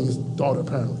everybody's daughter,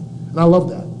 apparently. And I love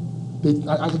that.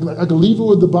 I can leave her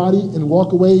with the body and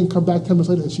walk away and come back 10 minutes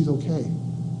later and she's okay.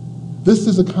 This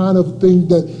is the kind of thing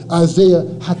that Isaiah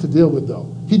had to deal with, though.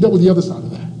 He dealt with the other side of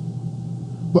that.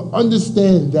 But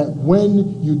understand that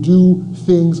when you do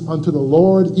things unto the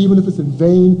Lord, even if it's in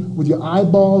vain, with your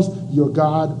eyeballs, your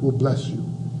God will bless you.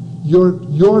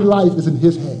 Your life is in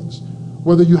his hands.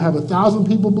 Whether you have 1,000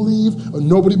 people believe or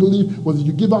nobody believe, whether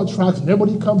you give out tracts and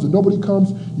everybody comes or nobody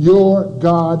comes, your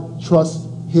God trusts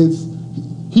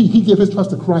he gave his trust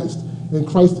to Christ, and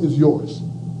Christ is yours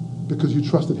because you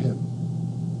trusted him.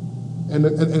 And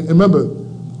remember,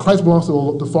 Christ belongs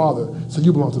to the Father, so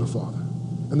you belong to the Father.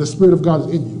 And the Spirit of God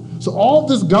is in you. So all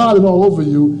this God is all over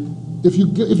you. If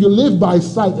you live by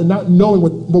sight and not knowing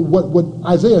what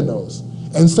Isaiah knows,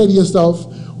 and say to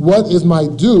yourself, what is my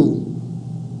due?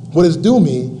 What is due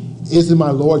me is in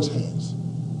my Lord's hands.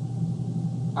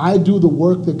 I do the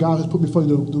work that God has put before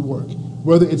you to do work.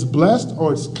 Whether it's blessed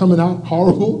or it's coming out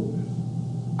horrible,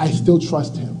 I still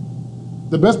trust him.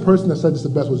 The best person that said this the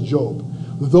best was Job.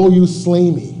 Though you slay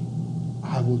me,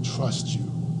 I will trust you.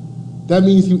 That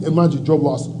means, mind you, Job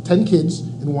lost 10 kids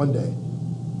in one day.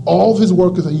 All of his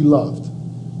workers that he loved.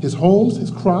 His homes,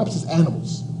 his crops, his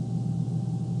animals.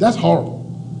 That's horrible.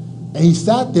 And he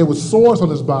sat there with sores on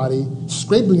his body,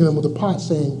 scraping them with a pot,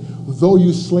 saying, though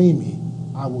you slay me,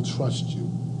 I will trust you.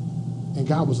 And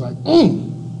God was like,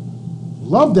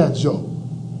 love that Job.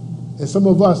 And some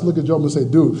of us look at Job and say,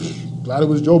 dude, glad it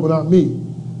was Job and not me.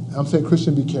 And I'm saying,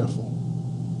 Christian, be careful.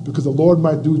 Because the Lord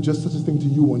might do just such a thing to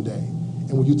you one day.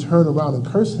 And when you turn around and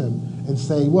curse him and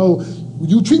say, well,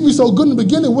 you treat me so good in the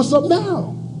beginning, what's up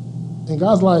now? And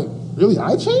God's like, really,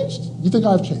 I changed? You think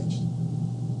I've changed?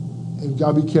 And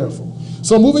God, be careful.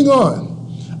 So moving on.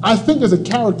 I think as a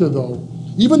character, though,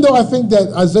 even though I think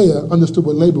that Isaiah understood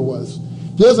what labor was,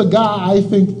 there's a guy I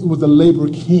think was a labor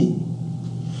king.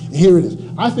 And here it is.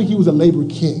 I think he was a labor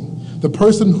king. The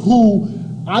person who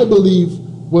I believe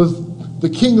was the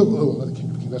king of, not the king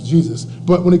of kings, that's Jesus.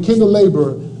 But when it came to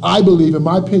labor, I believe, in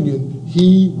my opinion,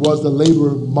 he was the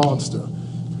labor monster.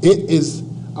 It is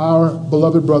our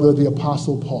beloved brother, the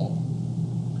Apostle Paul.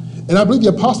 And I believe the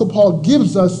Apostle Paul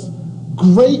gives us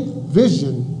great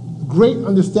vision, great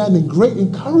understanding, great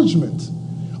encouragement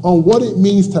on what it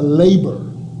means to labor.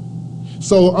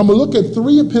 So I'm going to look at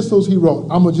 3 epistles he wrote.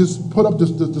 I'm going to just put up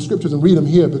the scriptures and read them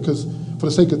here because for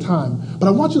the sake of time. But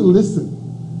I want you to listen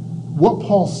what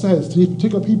Paul says to these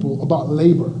particular people about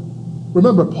labor.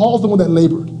 Remember, Paul's the one that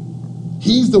labored.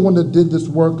 He's the one that did this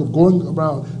work of going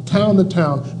around town to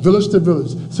town, village to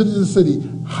village, city to city,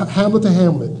 hamlet to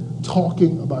hamlet,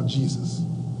 talking about Jesus.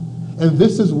 And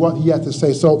this is what he had to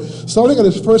say. So, starting at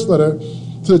his first letter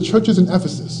to the churches in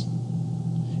Ephesus,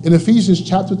 in Ephesians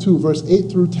chapter 2, verse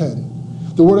 8 through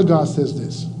 10, the Word of God says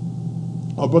this.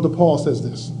 Or Brother Paul says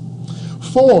this.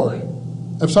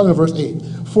 I'm starting at verse 8.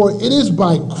 For it is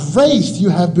by grace you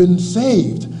have been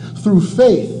saved through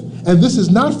faith. And this is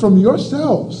not from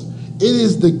yourselves. It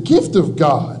is the gift of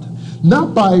God,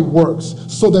 not by works,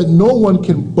 so that no one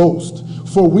can boast.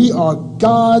 For we are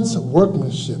God's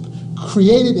workmanship,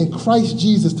 created in Christ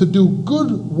Jesus to do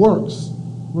good works.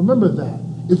 Remember that.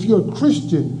 If you're a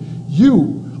Christian,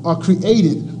 you are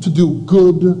created to do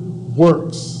good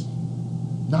works,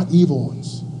 not evil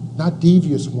ones, not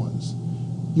devious ones.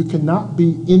 You cannot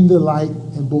be in the light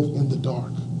and both in the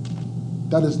dark.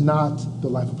 That is not the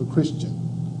life of a Christian.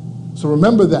 So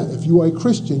remember that. If you are a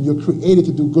Christian, you're created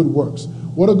to do good works.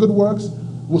 What are good works?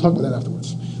 We'll talk about that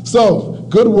afterwards. So,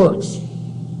 good works.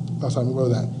 Oh, sorry, let me go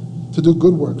to that. To do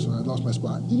good works. I lost my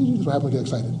spot. That's what happens when I get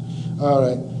excited. All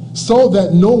right. So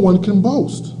that no one can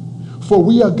boast. For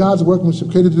we are God's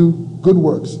workmanship, created to do good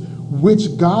works,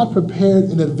 which God prepared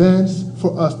in advance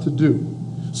for us to do.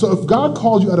 So if God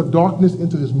called you out of darkness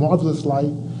into his marvelous light,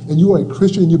 and you are a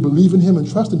Christian and you believe in him and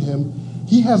trust in him,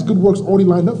 he has good works already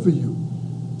lined up for you.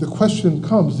 The question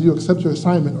comes, do you accept your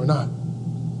assignment or not?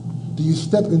 Do you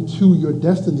step into your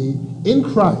destiny in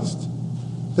Christ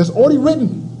that's already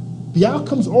written? The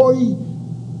outcome's already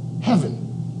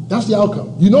heaven. That's the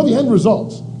outcome. You know the end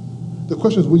results. The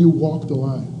question is, will you walk the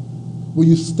line? Will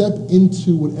you step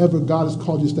into whatever God has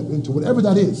called you to step into, whatever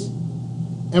that is?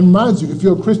 And mind you, if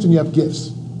you're a Christian, you have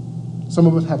gifts. Some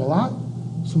of us have a lot,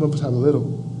 some of us have a little.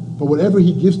 But whatever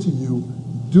he gives to you,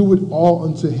 do it all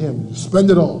unto him. Spend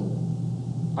it all.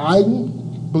 I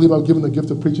believe I've given the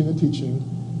gift of preaching and teaching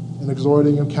and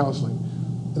exhorting and counseling.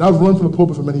 And I've run from the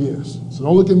pulpit for many years. So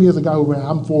don't look at me as a guy who ran.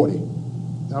 I'm 40.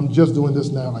 And I'm just doing this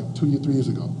now like 3 years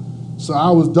ago. So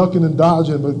I was ducking and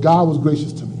dodging, but God was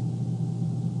gracious to me.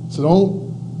 So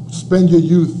don't spend your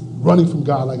youth running from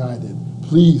God like I did.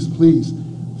 Please, please.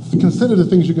 Consider the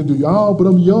things you can do. Oh, but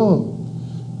I'm young.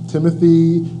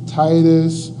 Timothy,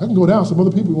 Titus. I can go down. Some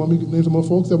other people. You want me to name some more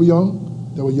folks that were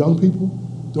young? That were young people?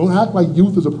 Don't act like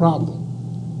youth is a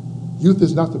problem. Youth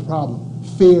is not the problem.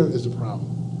 Fear is the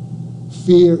problem.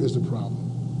 Fear is the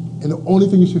problem. And the only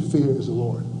thing you should fear is the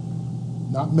Lord.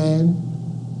 Not man,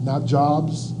 not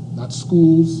jobs, not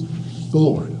schools, the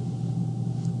Lord.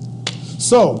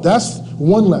 So that's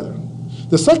one letter.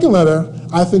 The second letter,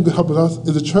 I think, that helps us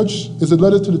is a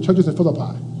letter to the churches in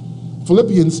Philippi.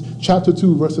 Philippians chapter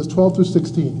 2, verses 12 through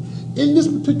 16. In this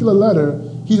particular letter,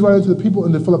 he's writing to the people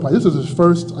in the Philippi. This is his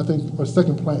first, I think, or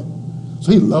second plant.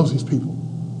 So he loves these people.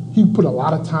 He put a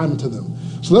lot of time into them.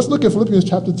 So let's look at Philippians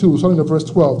chapter 2, starting at verse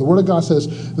 12. The Word of God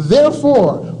says,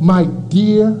 therefore, my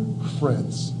dear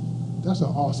friends. That's an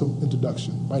awesome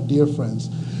introduction. My dear friends.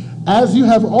 As you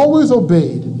have always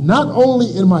obeyed, not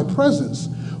only in my presence,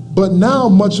 but now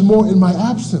much more in my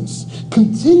absence,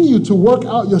 continue to work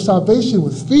out your salvation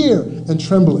with fear and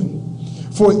trembling.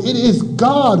 For it is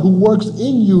God who works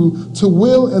in you to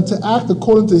will and to act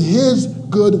according to his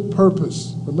good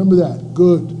purpose. Remember that,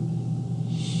 good.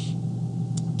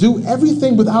 Do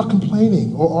everything without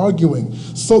complaining or arguing,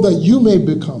 so that you may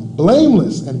become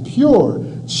blameless and pure,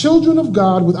 children of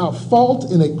God without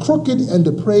fault in a crooked and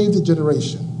depraved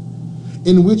generation,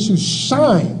 in which you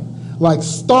shine like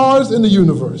stars in the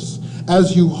universe,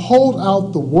 as you hold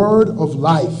out the word of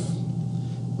life.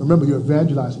 Remember, you're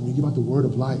evangelizing. You give out the word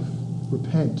of life.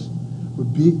 Repent.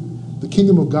 The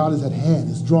kingdom of God is at hand.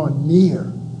 It's drawn near.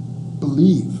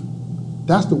 Believe.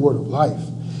 That's the word of life.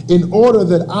 In order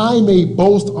that I may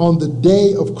boast on the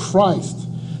day of Christ,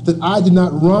 that I did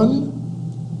not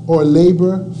run or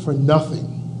labor for nothing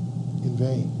in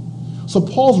vain. So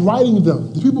Paul's writing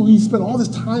them, the people he spent all this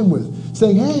time with,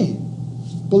 saying, hey,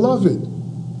 beloved,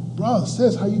 brother,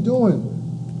 sis, how you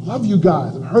doing? Love you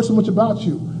guys. I've heard so much about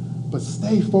you. But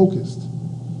stay focused.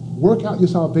 Work out your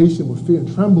salvation with fear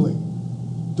and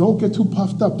trembling. Don't get too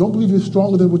puffed up. Don't believe you're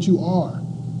stronger than what you are.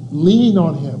 Lean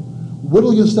on him.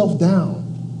 Whittle yourself down.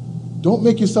 Don't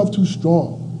make yourself too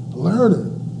strong.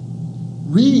 Learner.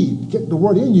 Read. Get the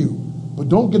word in you. But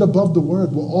don't get above the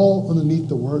word. We're all underneath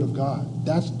the word of God.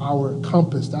 That's our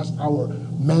compass. That's our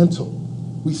mantle.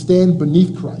 We stand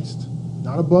beneath Christ.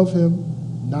 Not above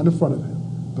him, not in front of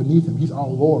him. Beneath him. He's our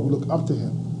Lord. We look up to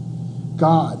him.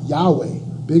 God, Yahweh,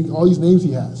 all these names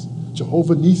he has.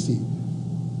 Jehovah Nisi,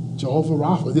 Jehovah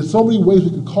Rapha. There's so many ways we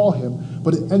could call him,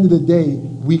 but at the end of the day,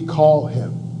 we call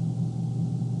him.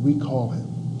 We call him.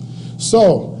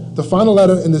 So, the final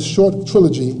letter in this short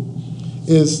trilogy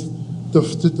is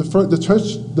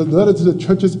the letter to the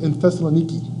churches in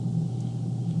Thessaloniki.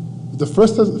 The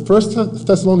First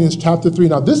Thessalonians chapter 3.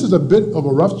 Now, this is a bit of a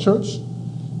rough church.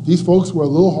 These folks were a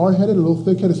little hard-headed, a little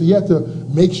thick-headed, so he had to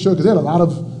make sure, because they had a lot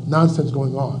of nonsense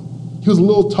going on. He was a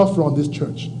little tougher on this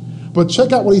church. But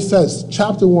check out what he says,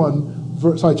 chapter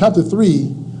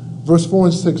 3, verse 4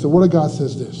 and 6. The Word of God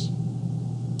says this.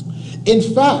 In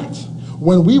fact,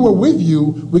 when we were with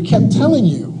you, we kept telling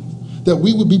you that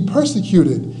we would be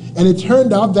persecuted, and it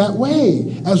turned out that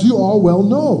way, as you all well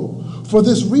know. For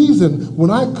this reason,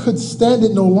 when I could stand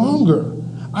it no longer,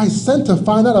 I sent to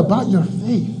find out about your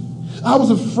faith. I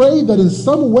was afraid that in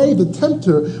some way the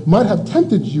tempter might have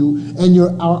tempted you, and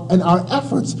our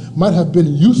efforts might have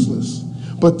been useless.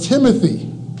 But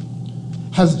Timothy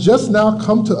has just now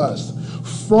come to us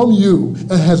from you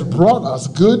and has brought us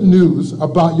good news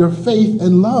about your faith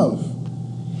and love.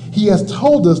 He has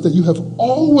told us that you have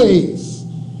always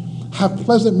have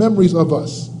pleasant memories of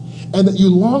us, and that you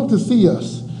long to see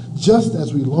us just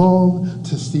as we long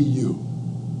to see you.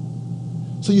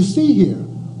 So you see here,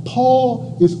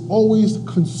 Paul is always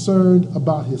concerned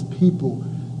about his people.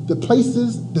 The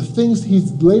places, the things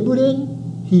he's labored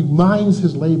in, he minds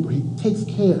his labor. He takes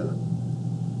care.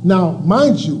 Now,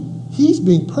 mind you, he's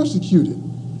being persecuted.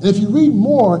 And if you read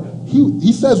more,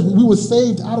 he says we were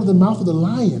saved out of the mouth of the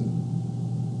lion.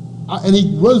 And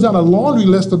he runs down a laundry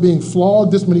list of being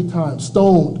flogged this many times,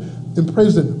 stoned,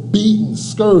 imprisoned, beaten,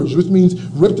 scourged, which means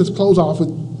ripped his clothes off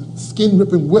with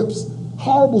skin-ripping whips.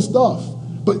 Horrible stuff.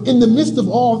 But in the midst of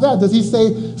all that, does he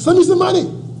say, send me some money.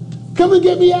 Come and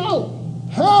get me out.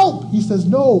 Help. He says,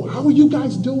 no. How are you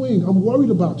guys doing? I'm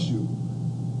worried about you.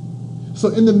 So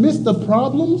in the midst of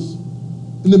problems,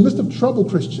 in the midst of trouble,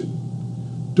 Christian,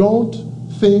 don't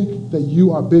think that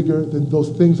you are bigger than those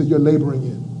things that you're laboring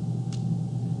in.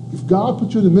 If God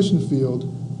put you in the mission field,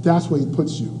 that's where he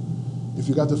puts you. If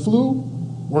you got the flu,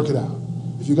 work it out.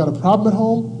 If you got a problem at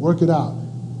home, work it out.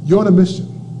 You're on a mission.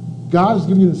 God has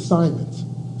given you an assignment.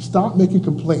 Stop making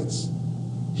complaints.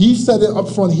 He said it up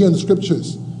front here in the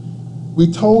scriptures.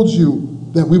 We told you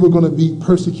that we were going to be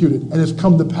persecuted, and it's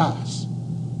come to pass.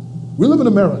 We live in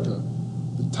America.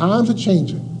 The times are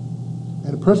changing.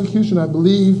 And the persecution, I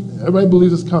believe, everybody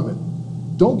believes is coming.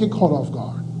 Don't get caught off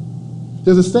guard.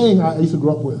 There's a saying I used to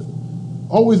grow up with.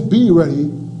 Always be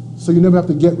ready so you never have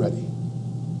to get ready.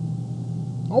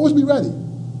 Always be ready.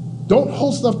 Don't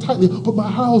hold stuff tightly. But my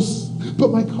house, but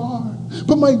my car,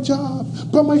 but my job,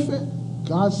 but my family.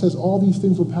 God says all these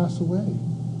things will pass away.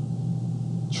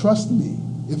 Trust me.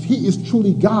 If he is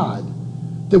truly God,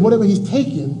 then whatever he's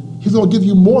taken, he's going to give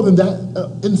you more than that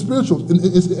in spiritual,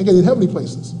 in heavenly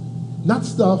places. Not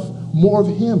stuff, more of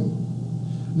him.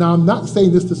 Now, I'm not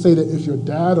saying this to say that if your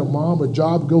dad or mom or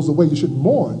job goes away, you should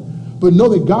mourn. But know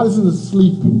that God isn't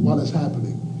asleep while it's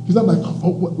happening. He's not like,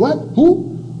 oh, what? Who?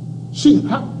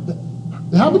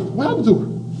 What happened to her?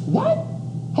 What?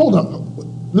 Hold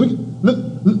on.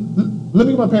 Let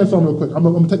me get my pants on real quick. I'm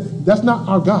gonna take, that's not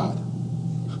our God.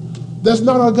 That's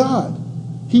not our God.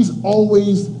 He's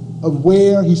always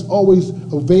aware. He's always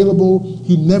available.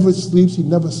 He never sleeps. He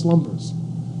never slumbers.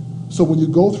 So when you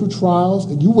go through trials,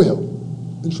 and you will,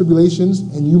 and tribulations,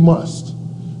 and you must,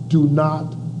 do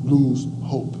not lose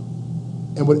hope.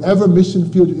 And whatever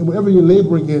mission field, and whatever you're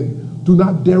laboring in, do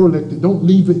not derelict it. Don't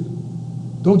leave it.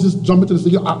 Don't just jump into this. I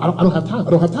don't have time.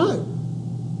 I don't have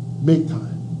time. Make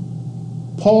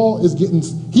time. Paul is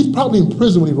he's probably in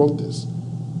prison when he wrote this,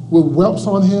 with whelps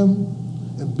on him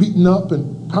and beaten up,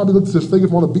 and probably looks at his figure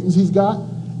from all the beatings he's got,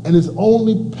 and his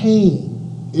only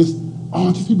pain is,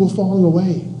 these people are falling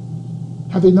away.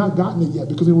 Have they not gotten it yet?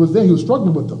 Because when he was there, he was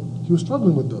struggling with them. He was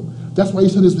struggling with them. That's why he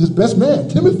sent his best man,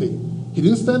 Timothy. He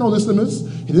didn't send Onesimus.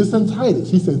 He didn't send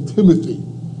Titus. He sent Timothy.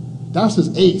 That was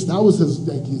his ace. That was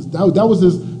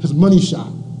his money shot.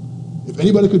 If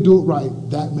anybody could do it right,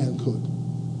 that man could.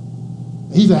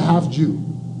 He's a half Jew,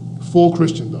 full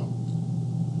Christian though.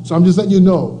 So I'm just letting you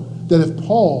know that if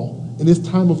Paul, in his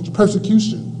time of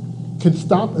persecution, can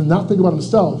stop and not think about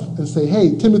himself and say,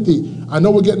 hey, Timothy, I know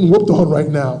we're getting whooped on right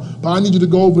now, but I need you to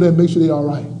go over there and make sure they're all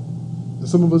right. And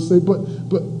some of us say, but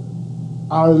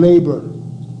our labor.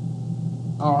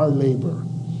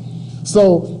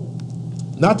 So,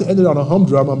 not to end it on a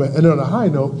humdrum, I'm going to end it on a high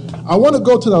note. I want to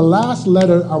go to the last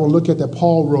letter I will look at that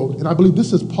Paul wrote, and I believe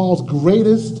this is Paul's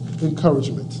greatest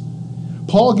encouragement.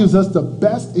 Paul gives us the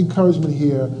best encouragement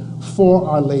here for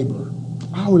our labor.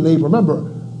 Our labor.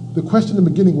 Remember, the question in the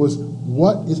beginning was,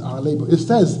 what is our labor? It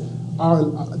says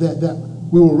that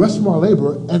we will rest from our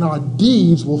labor and our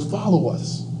deeds will follow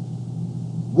us.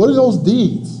 What are those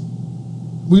deeds?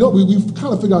 We've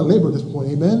kind of figured out labor at this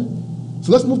point, amen?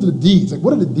 So let's move to the deeds. Like,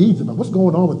 what are the deeds about? What's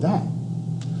going on with that?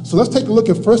 So let's take a look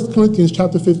at 1 Corinthians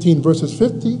chapter 15, verses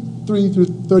 53 through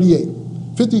 38.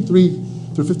 53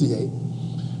 through 58.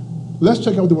 Let's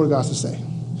check out what the Word of God has to say.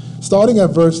 Starting at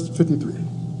verse 53.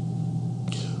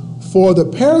 For the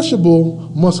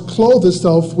perishable must clothe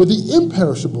itself with the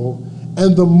imperishable,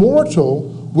 and the mortal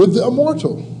with the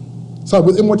immortal.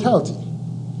 With immortality.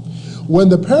 When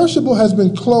the perishable has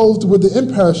been clothed with the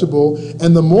imperishable,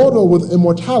 and the mortal with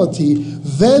immortality,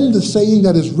 then the saying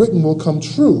that is written will come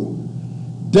true.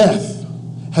 Death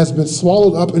has been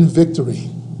swallowed up in victory.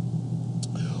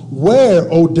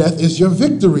 Where, O death, is your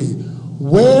victory?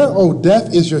 Where, O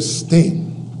death, is your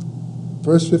sting?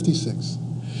 Verse 56.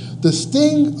 The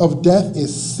sting of death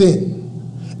is sin,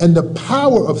 and the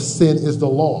power of sin is the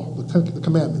law, the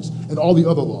commandments, and all the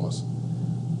other laws.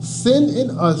 Sin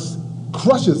in us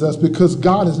crushes us because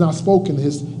God has not spoken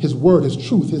his word, his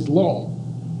truth, his law.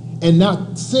 And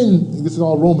not sin, this is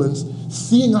all Romans,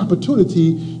 seeing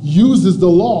opportunity uses the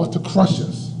law to crush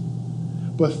us.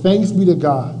 But thanks be to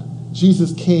God,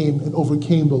 Jesus came and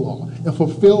overcame the law and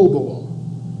fulfilled the law.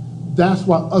 That's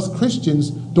why us Christians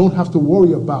don't have to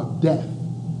worry about death,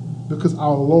 because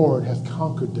our Lord has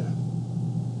conquered death.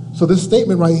 So this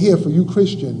statement right here for you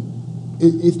Christian,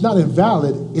 it's not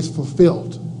invalid, it's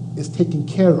fulfilled. It's taken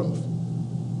care of.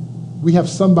 We have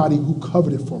somebody who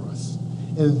covered it for us.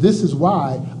 And this is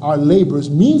why our labors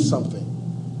mean something.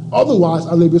 Otherwise,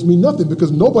 our labors mean nothing,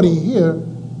 because nobody here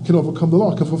can overcome the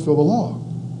law, can fulfill the law.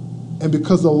 And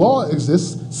because the law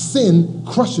exists, sin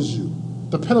crushes you.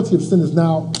 The penalty of sin is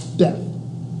now death.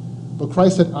 But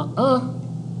Christ said, I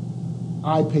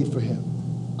paid for him.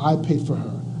 I paid for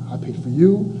her. I paid for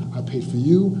you. I paid for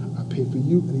you. I paid for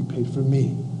you. And he paid for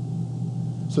me.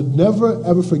 So never,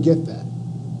 ever forget that.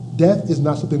 Death is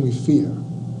not something we fear.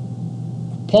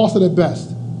 Paul said it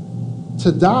best.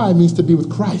 To die means to be with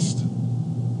Christ.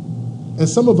 And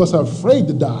some of us are afraid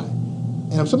to die.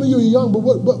 And some of you are young,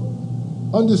 but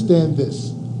understand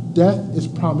this. Death is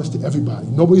promised to everybody.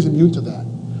 Nobody's immune to that.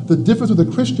 The difference with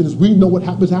a Christian is we know what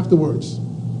happens afterwards.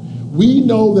 We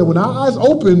know that when our eyes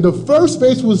open, the first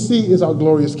face we'll see is our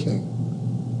glorious King.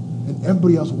 And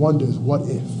everybody else wonders, what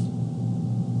if?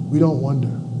 We don't wonder.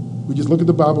 We just look at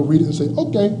the Bible, read it, and say,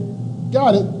 okay,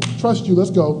 got it, trust you, let's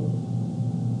go.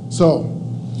 So,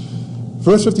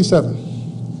 verse 57.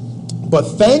 But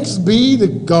thanks be to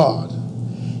God,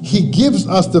 he gives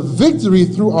us the victory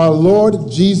through our Lord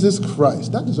Jesus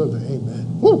Christ. That deserves an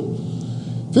amen. Woo.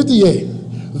 58.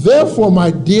 Therefore,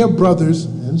 my dear brothers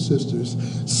and sisters,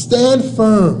 stand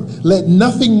firm. Let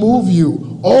nothing move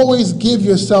you. Always give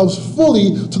yourselves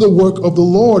fully to the work of the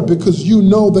Lord, because you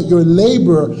know that your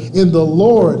labor in the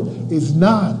Lord is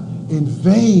not in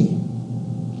vain.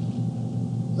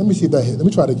 Let me see if that hit. Let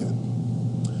me try it again.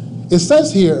 It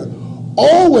says here,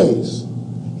 always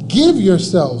give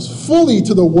yourselves fully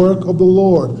to the work of the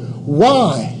Lord.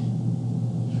 Why?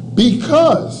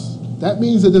 Because that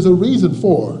means that there's a reason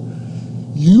for.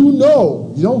 You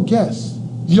know, you don't guess,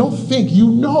 you don't think,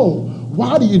 you know.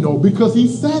 Why do you know? Because he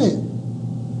said it.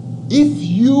 If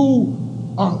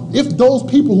those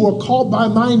people who are called by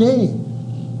my name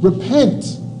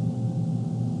repent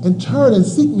and turn and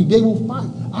seek me, they will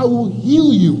find. I will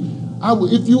heal you.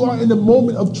 If you are in a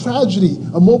moment of tragedy,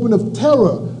 a moment of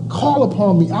terror, call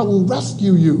upon me. I will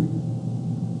rescue you.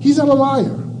 He's not a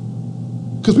liar.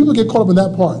 Because people get caught up in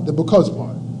that part, the because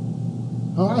part.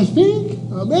 I think,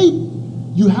 maybe.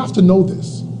 You have to know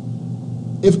this.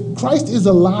 If Christ is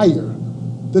a liar,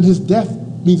 then his death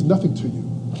means nothing to you.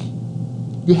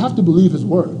 You have to believe his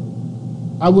word.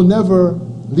 I will never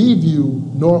leave you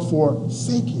nor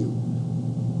forsake you.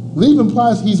 Leave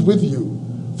implies he's with you.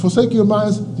 Forsake your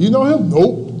minds. Do you know him?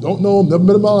 Nope. Don't know him. Never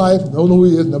met him in my life. Don't know who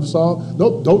he is. Never saw him.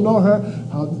 Nope. Don't know her.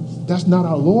 That's not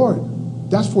our Lord.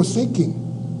 That's forsaking.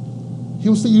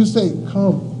 He'll see you say,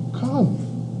 come, come.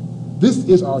 This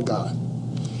is our God.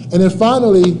 And then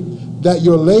finally, that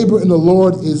your labor in the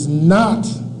Lord is not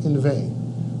in vain.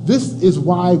 This is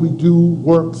why we do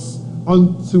works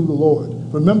unto the Lord.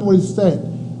 Remember what he said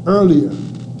earlier.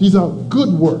 These are good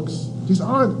works. These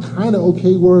aren't kind of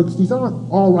okay works. These aren't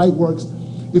all right works.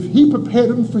 If he prepared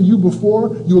them for you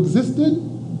before you existed,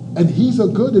 and he's a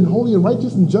good and holy and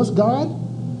righteous and just God,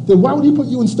 then why would he put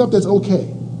you in stuff that's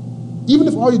okay? Even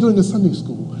if all you're doing is Sunday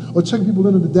school, or checking people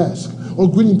in at the desk,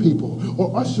 or greeting people,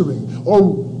 or ushering,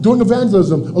 or doing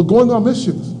evangelism, or going on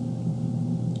missions.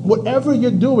 Whatever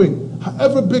you're doing,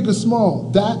 however big or small,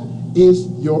 that is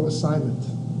your assignment.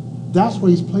 That's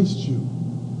where he's placed you.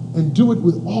 And do it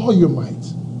with all your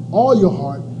might, all your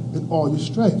heart, and all your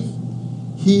strength.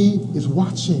 He is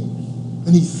watching,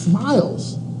 and he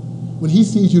smiles when he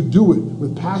sees you do it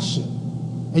with passion,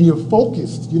 and you're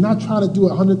focused. You're not trying to do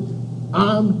 100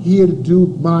 I'm here to do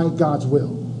my God's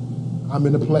will. I'm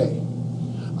in a play.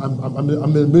 I'm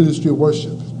in the ministry of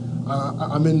worship.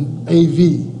 I'm in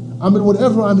AV. I'm in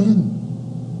whatever I'm in.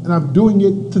 And I'm doing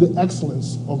it to the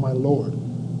excellence of my Lord.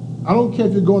 I don't care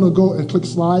if you're going to go and click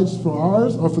slides for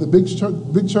ours or for the big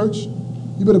church.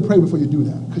 You better pray before you do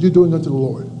that, because you're doing unto the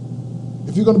Lord.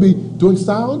 If you're going to be doing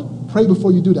sound, pray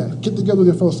before you do that. Get together with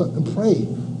your fellow son and pray.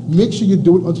 Make sure you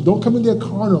do it unto, don't come in there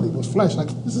carnally, with flesh, like,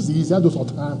 this is easy, I do this all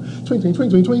the time. Twink, twink,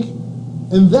 twink, twink, twink.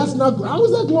 And that's not, how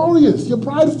is that glorious? You're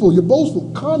prideful, you're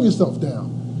boastful. Calm yourself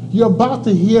down. You're about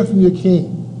to hear from your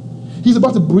king. He's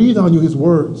about to breathe on you his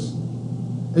words.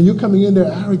 And you're coming in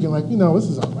there arrogant, like, this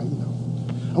is all right,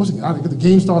 I was thinking, the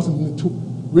game starts in 2.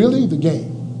 Really? The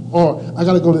game. Or, I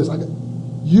got to go to this.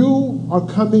 You are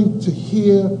coming to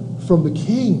hear from the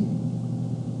king.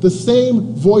 The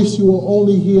same voice you will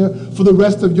only hear for the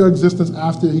rest of your existence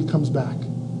after he comes back.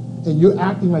 And you're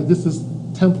acting like this is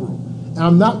temporal. And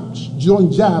I'm not doing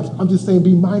jabs. I'm just saying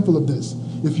be mindful of this.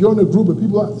 If you're in a group and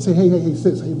people say, hey,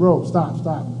 sis, hey, bro, stop.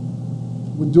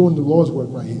 We're doing the Lord's work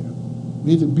right here.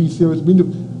 We need to be serious. We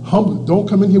need to humble. Don't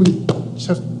come in here with your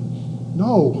chest.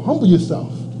 No, humble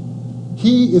yourself.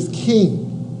 He is king.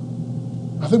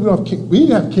 I think we don't have kings. We need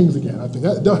to have kings again, I think.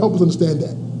 That'll help us understand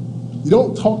that. You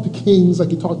don't talk to kings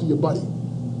like you talk to your buddy.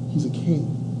 He's a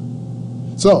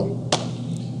king. So,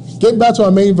 getting back to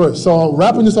our main verse. So,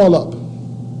 wrapping this all up.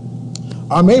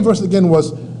 Our main verse again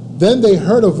was, then they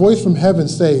heard a voice from heaven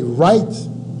say, write,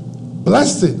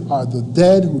 blessed are the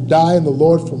dead who die in the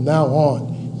Lord from now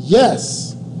on.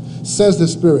 Yes, says the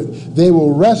Spirit. They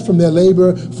will rest from their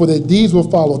labor, for their deeds will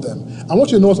follow them. I want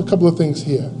you to notice a couple of things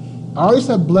here. I already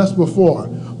said blessed before,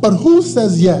 but who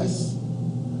says yes?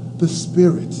 The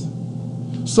Spirit.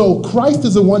 So Christ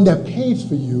is the one that pays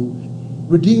for you,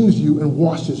 redeems you, and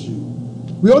washes you.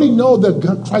 We already know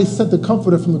that Christ sent the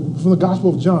Comforter from the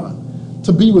Gospel of John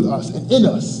to be with us and in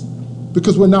us,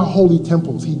 because we're not holy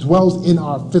temples. He dwells in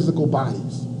our physical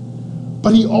bodies.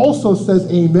 But he also says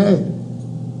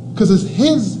amen, because it's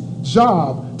his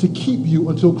job to keep you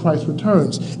until Christ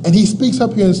returns. And he speaks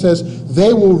up here and says,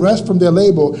 they will rest from their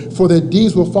labor, for their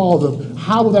deeds will follow them.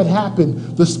 How will that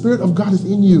happen? The Spirit of God is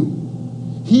in you.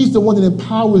 He's the one that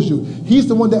empowers you. He's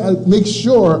the one that makes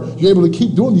sure you're able to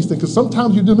keep doing these things. Because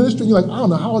sometimes you do ministry and you're like, I don't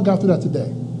know how I got through that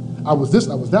today. I was this,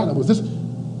 I was that, I was this,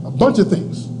 a bunch of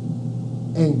things.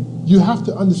 And you have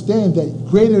to understand that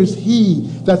greater is he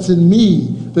that's in me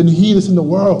than he that's in the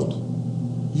world.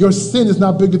 Your sin is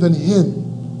not bigger than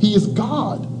him. He is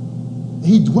God.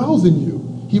 He dwells in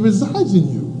you. He resides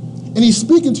in you. And he's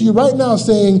speaking to you right now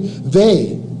saying,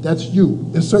 they, that's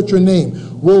you, insert your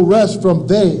name, will rest from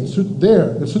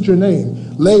insert your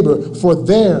name, labor, for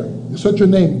their, insert your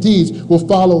name, deeds will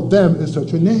follow them, insert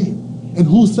your name. And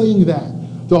who's saying that?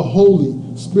 The Holy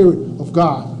Spirit of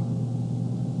God.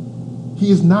 He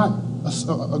is not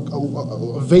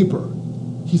a vapor.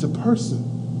 He's a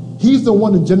person. He's the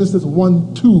one in Genesis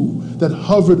 1:2 that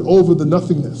hovered over the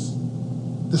nothingness.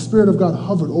 The Spirit of God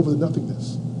hovered over the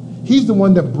nothingness. He's the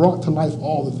one that brought to life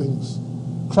all the things.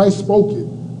 Christ spoke it,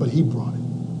 but he brought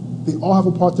it. They all have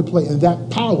a part to play. And that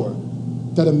power,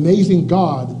 that amazing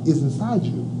God is inside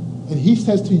you. And he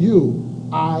says to you,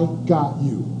 I got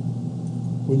you.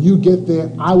 When you get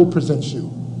there, I will present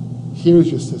you.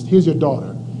 Here's your sister. Here's your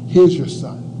daughter. Here's your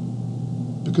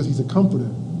son. Because he's a comforter.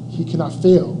 He cannot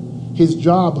fail. His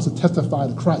job was to testify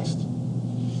to Christ.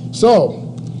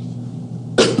 So,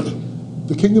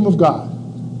 the kingdom of God.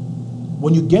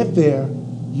 When you get there,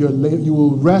 you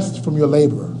will rest from your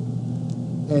labor.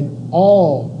 And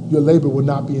all your labor will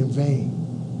not be in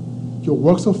vain. Your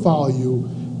works will follow you.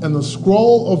 And the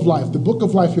scroll of life, the book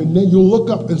of life, you'll look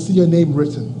up and see your name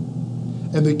written.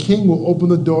 And the king will open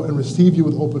the door and receive you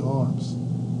with open arms.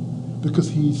 Because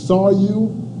he saw you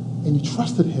and you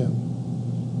trusted him.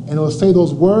 And he'll say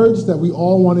those words that we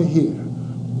all want to hear.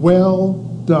 Well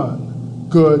done,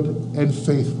 good and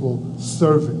faithful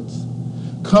servant.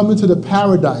 Come into the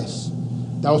paradise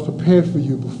that was prepared for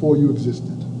you before you existed.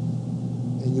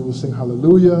 And you will sing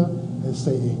hallelujah and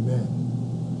say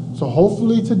amen. So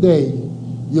hopefully today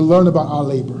you learn about our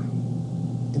labor.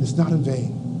 And it's not in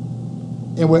vain.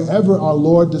 And wherever our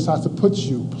Lord decides to put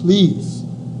you, please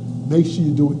make sure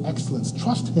you do excellence.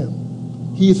 Trust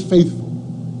him. He is faithful.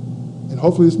 And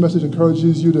hopefully this message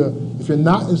encourages you to, if you're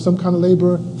not in some kind of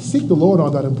labor, seek the Lord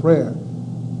on that in prayer.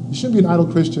 You shouldn't be an idle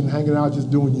Christian hanging out just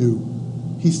doing you.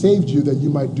 He saved you that you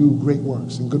might do great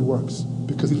works and good works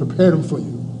because he prepared them for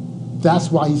you.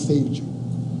 That's why he saved you.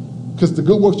 Because the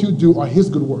good works you do are his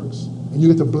good works, and you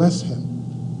get to bless him.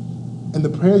 And the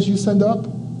prayers you send up,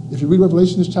 if you read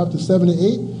Revelation chapter 7 and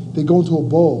 8, they go into a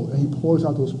bowl, and he pours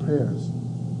out those prayers.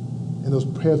 And those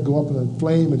prayers go up in a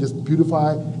flame and just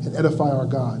beautify and edify our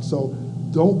God. So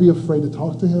don't be afraid to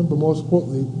talk to him, but most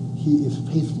importantly, he is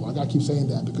faithful. I got to keep saying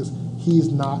that because he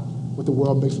is not what the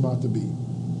world makes him out to be.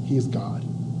 He is God.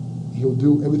 He'll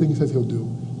do everything he says he'll do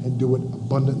and do it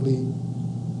abundantly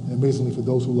and amazingly for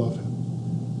those who love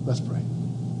him. Let's pray.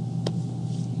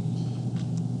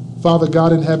 Father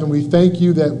God in heaven, we thank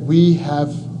you that we have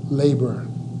labor.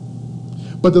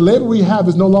 But the labor we have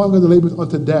is no longer the labor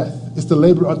unto death. It's the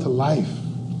labor unto life.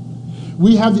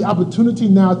 We have the opportunity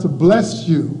now to bless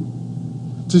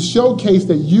you, to showcase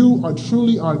that you are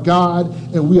truly our God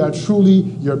and we are truly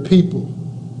your people.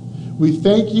 We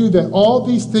thank you that all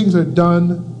these things are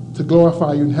done to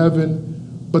glorify you in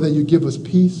heaven, but that you give us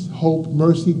peace, hope,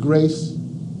 mercy, grace,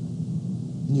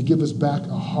 and you give us back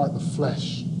a heart of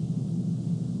flesh.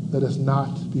 Let us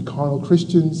not be carnal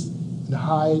Christians and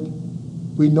hide.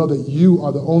 We know that you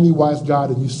are the only wise God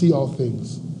and you see all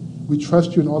things. We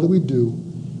trust you in all that we do.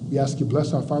 We ask you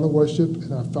bless our final worship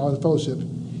and our final fellowship.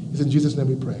 It's in Jesus' name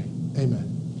we pray.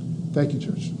 Amen. Thank you,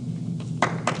 church.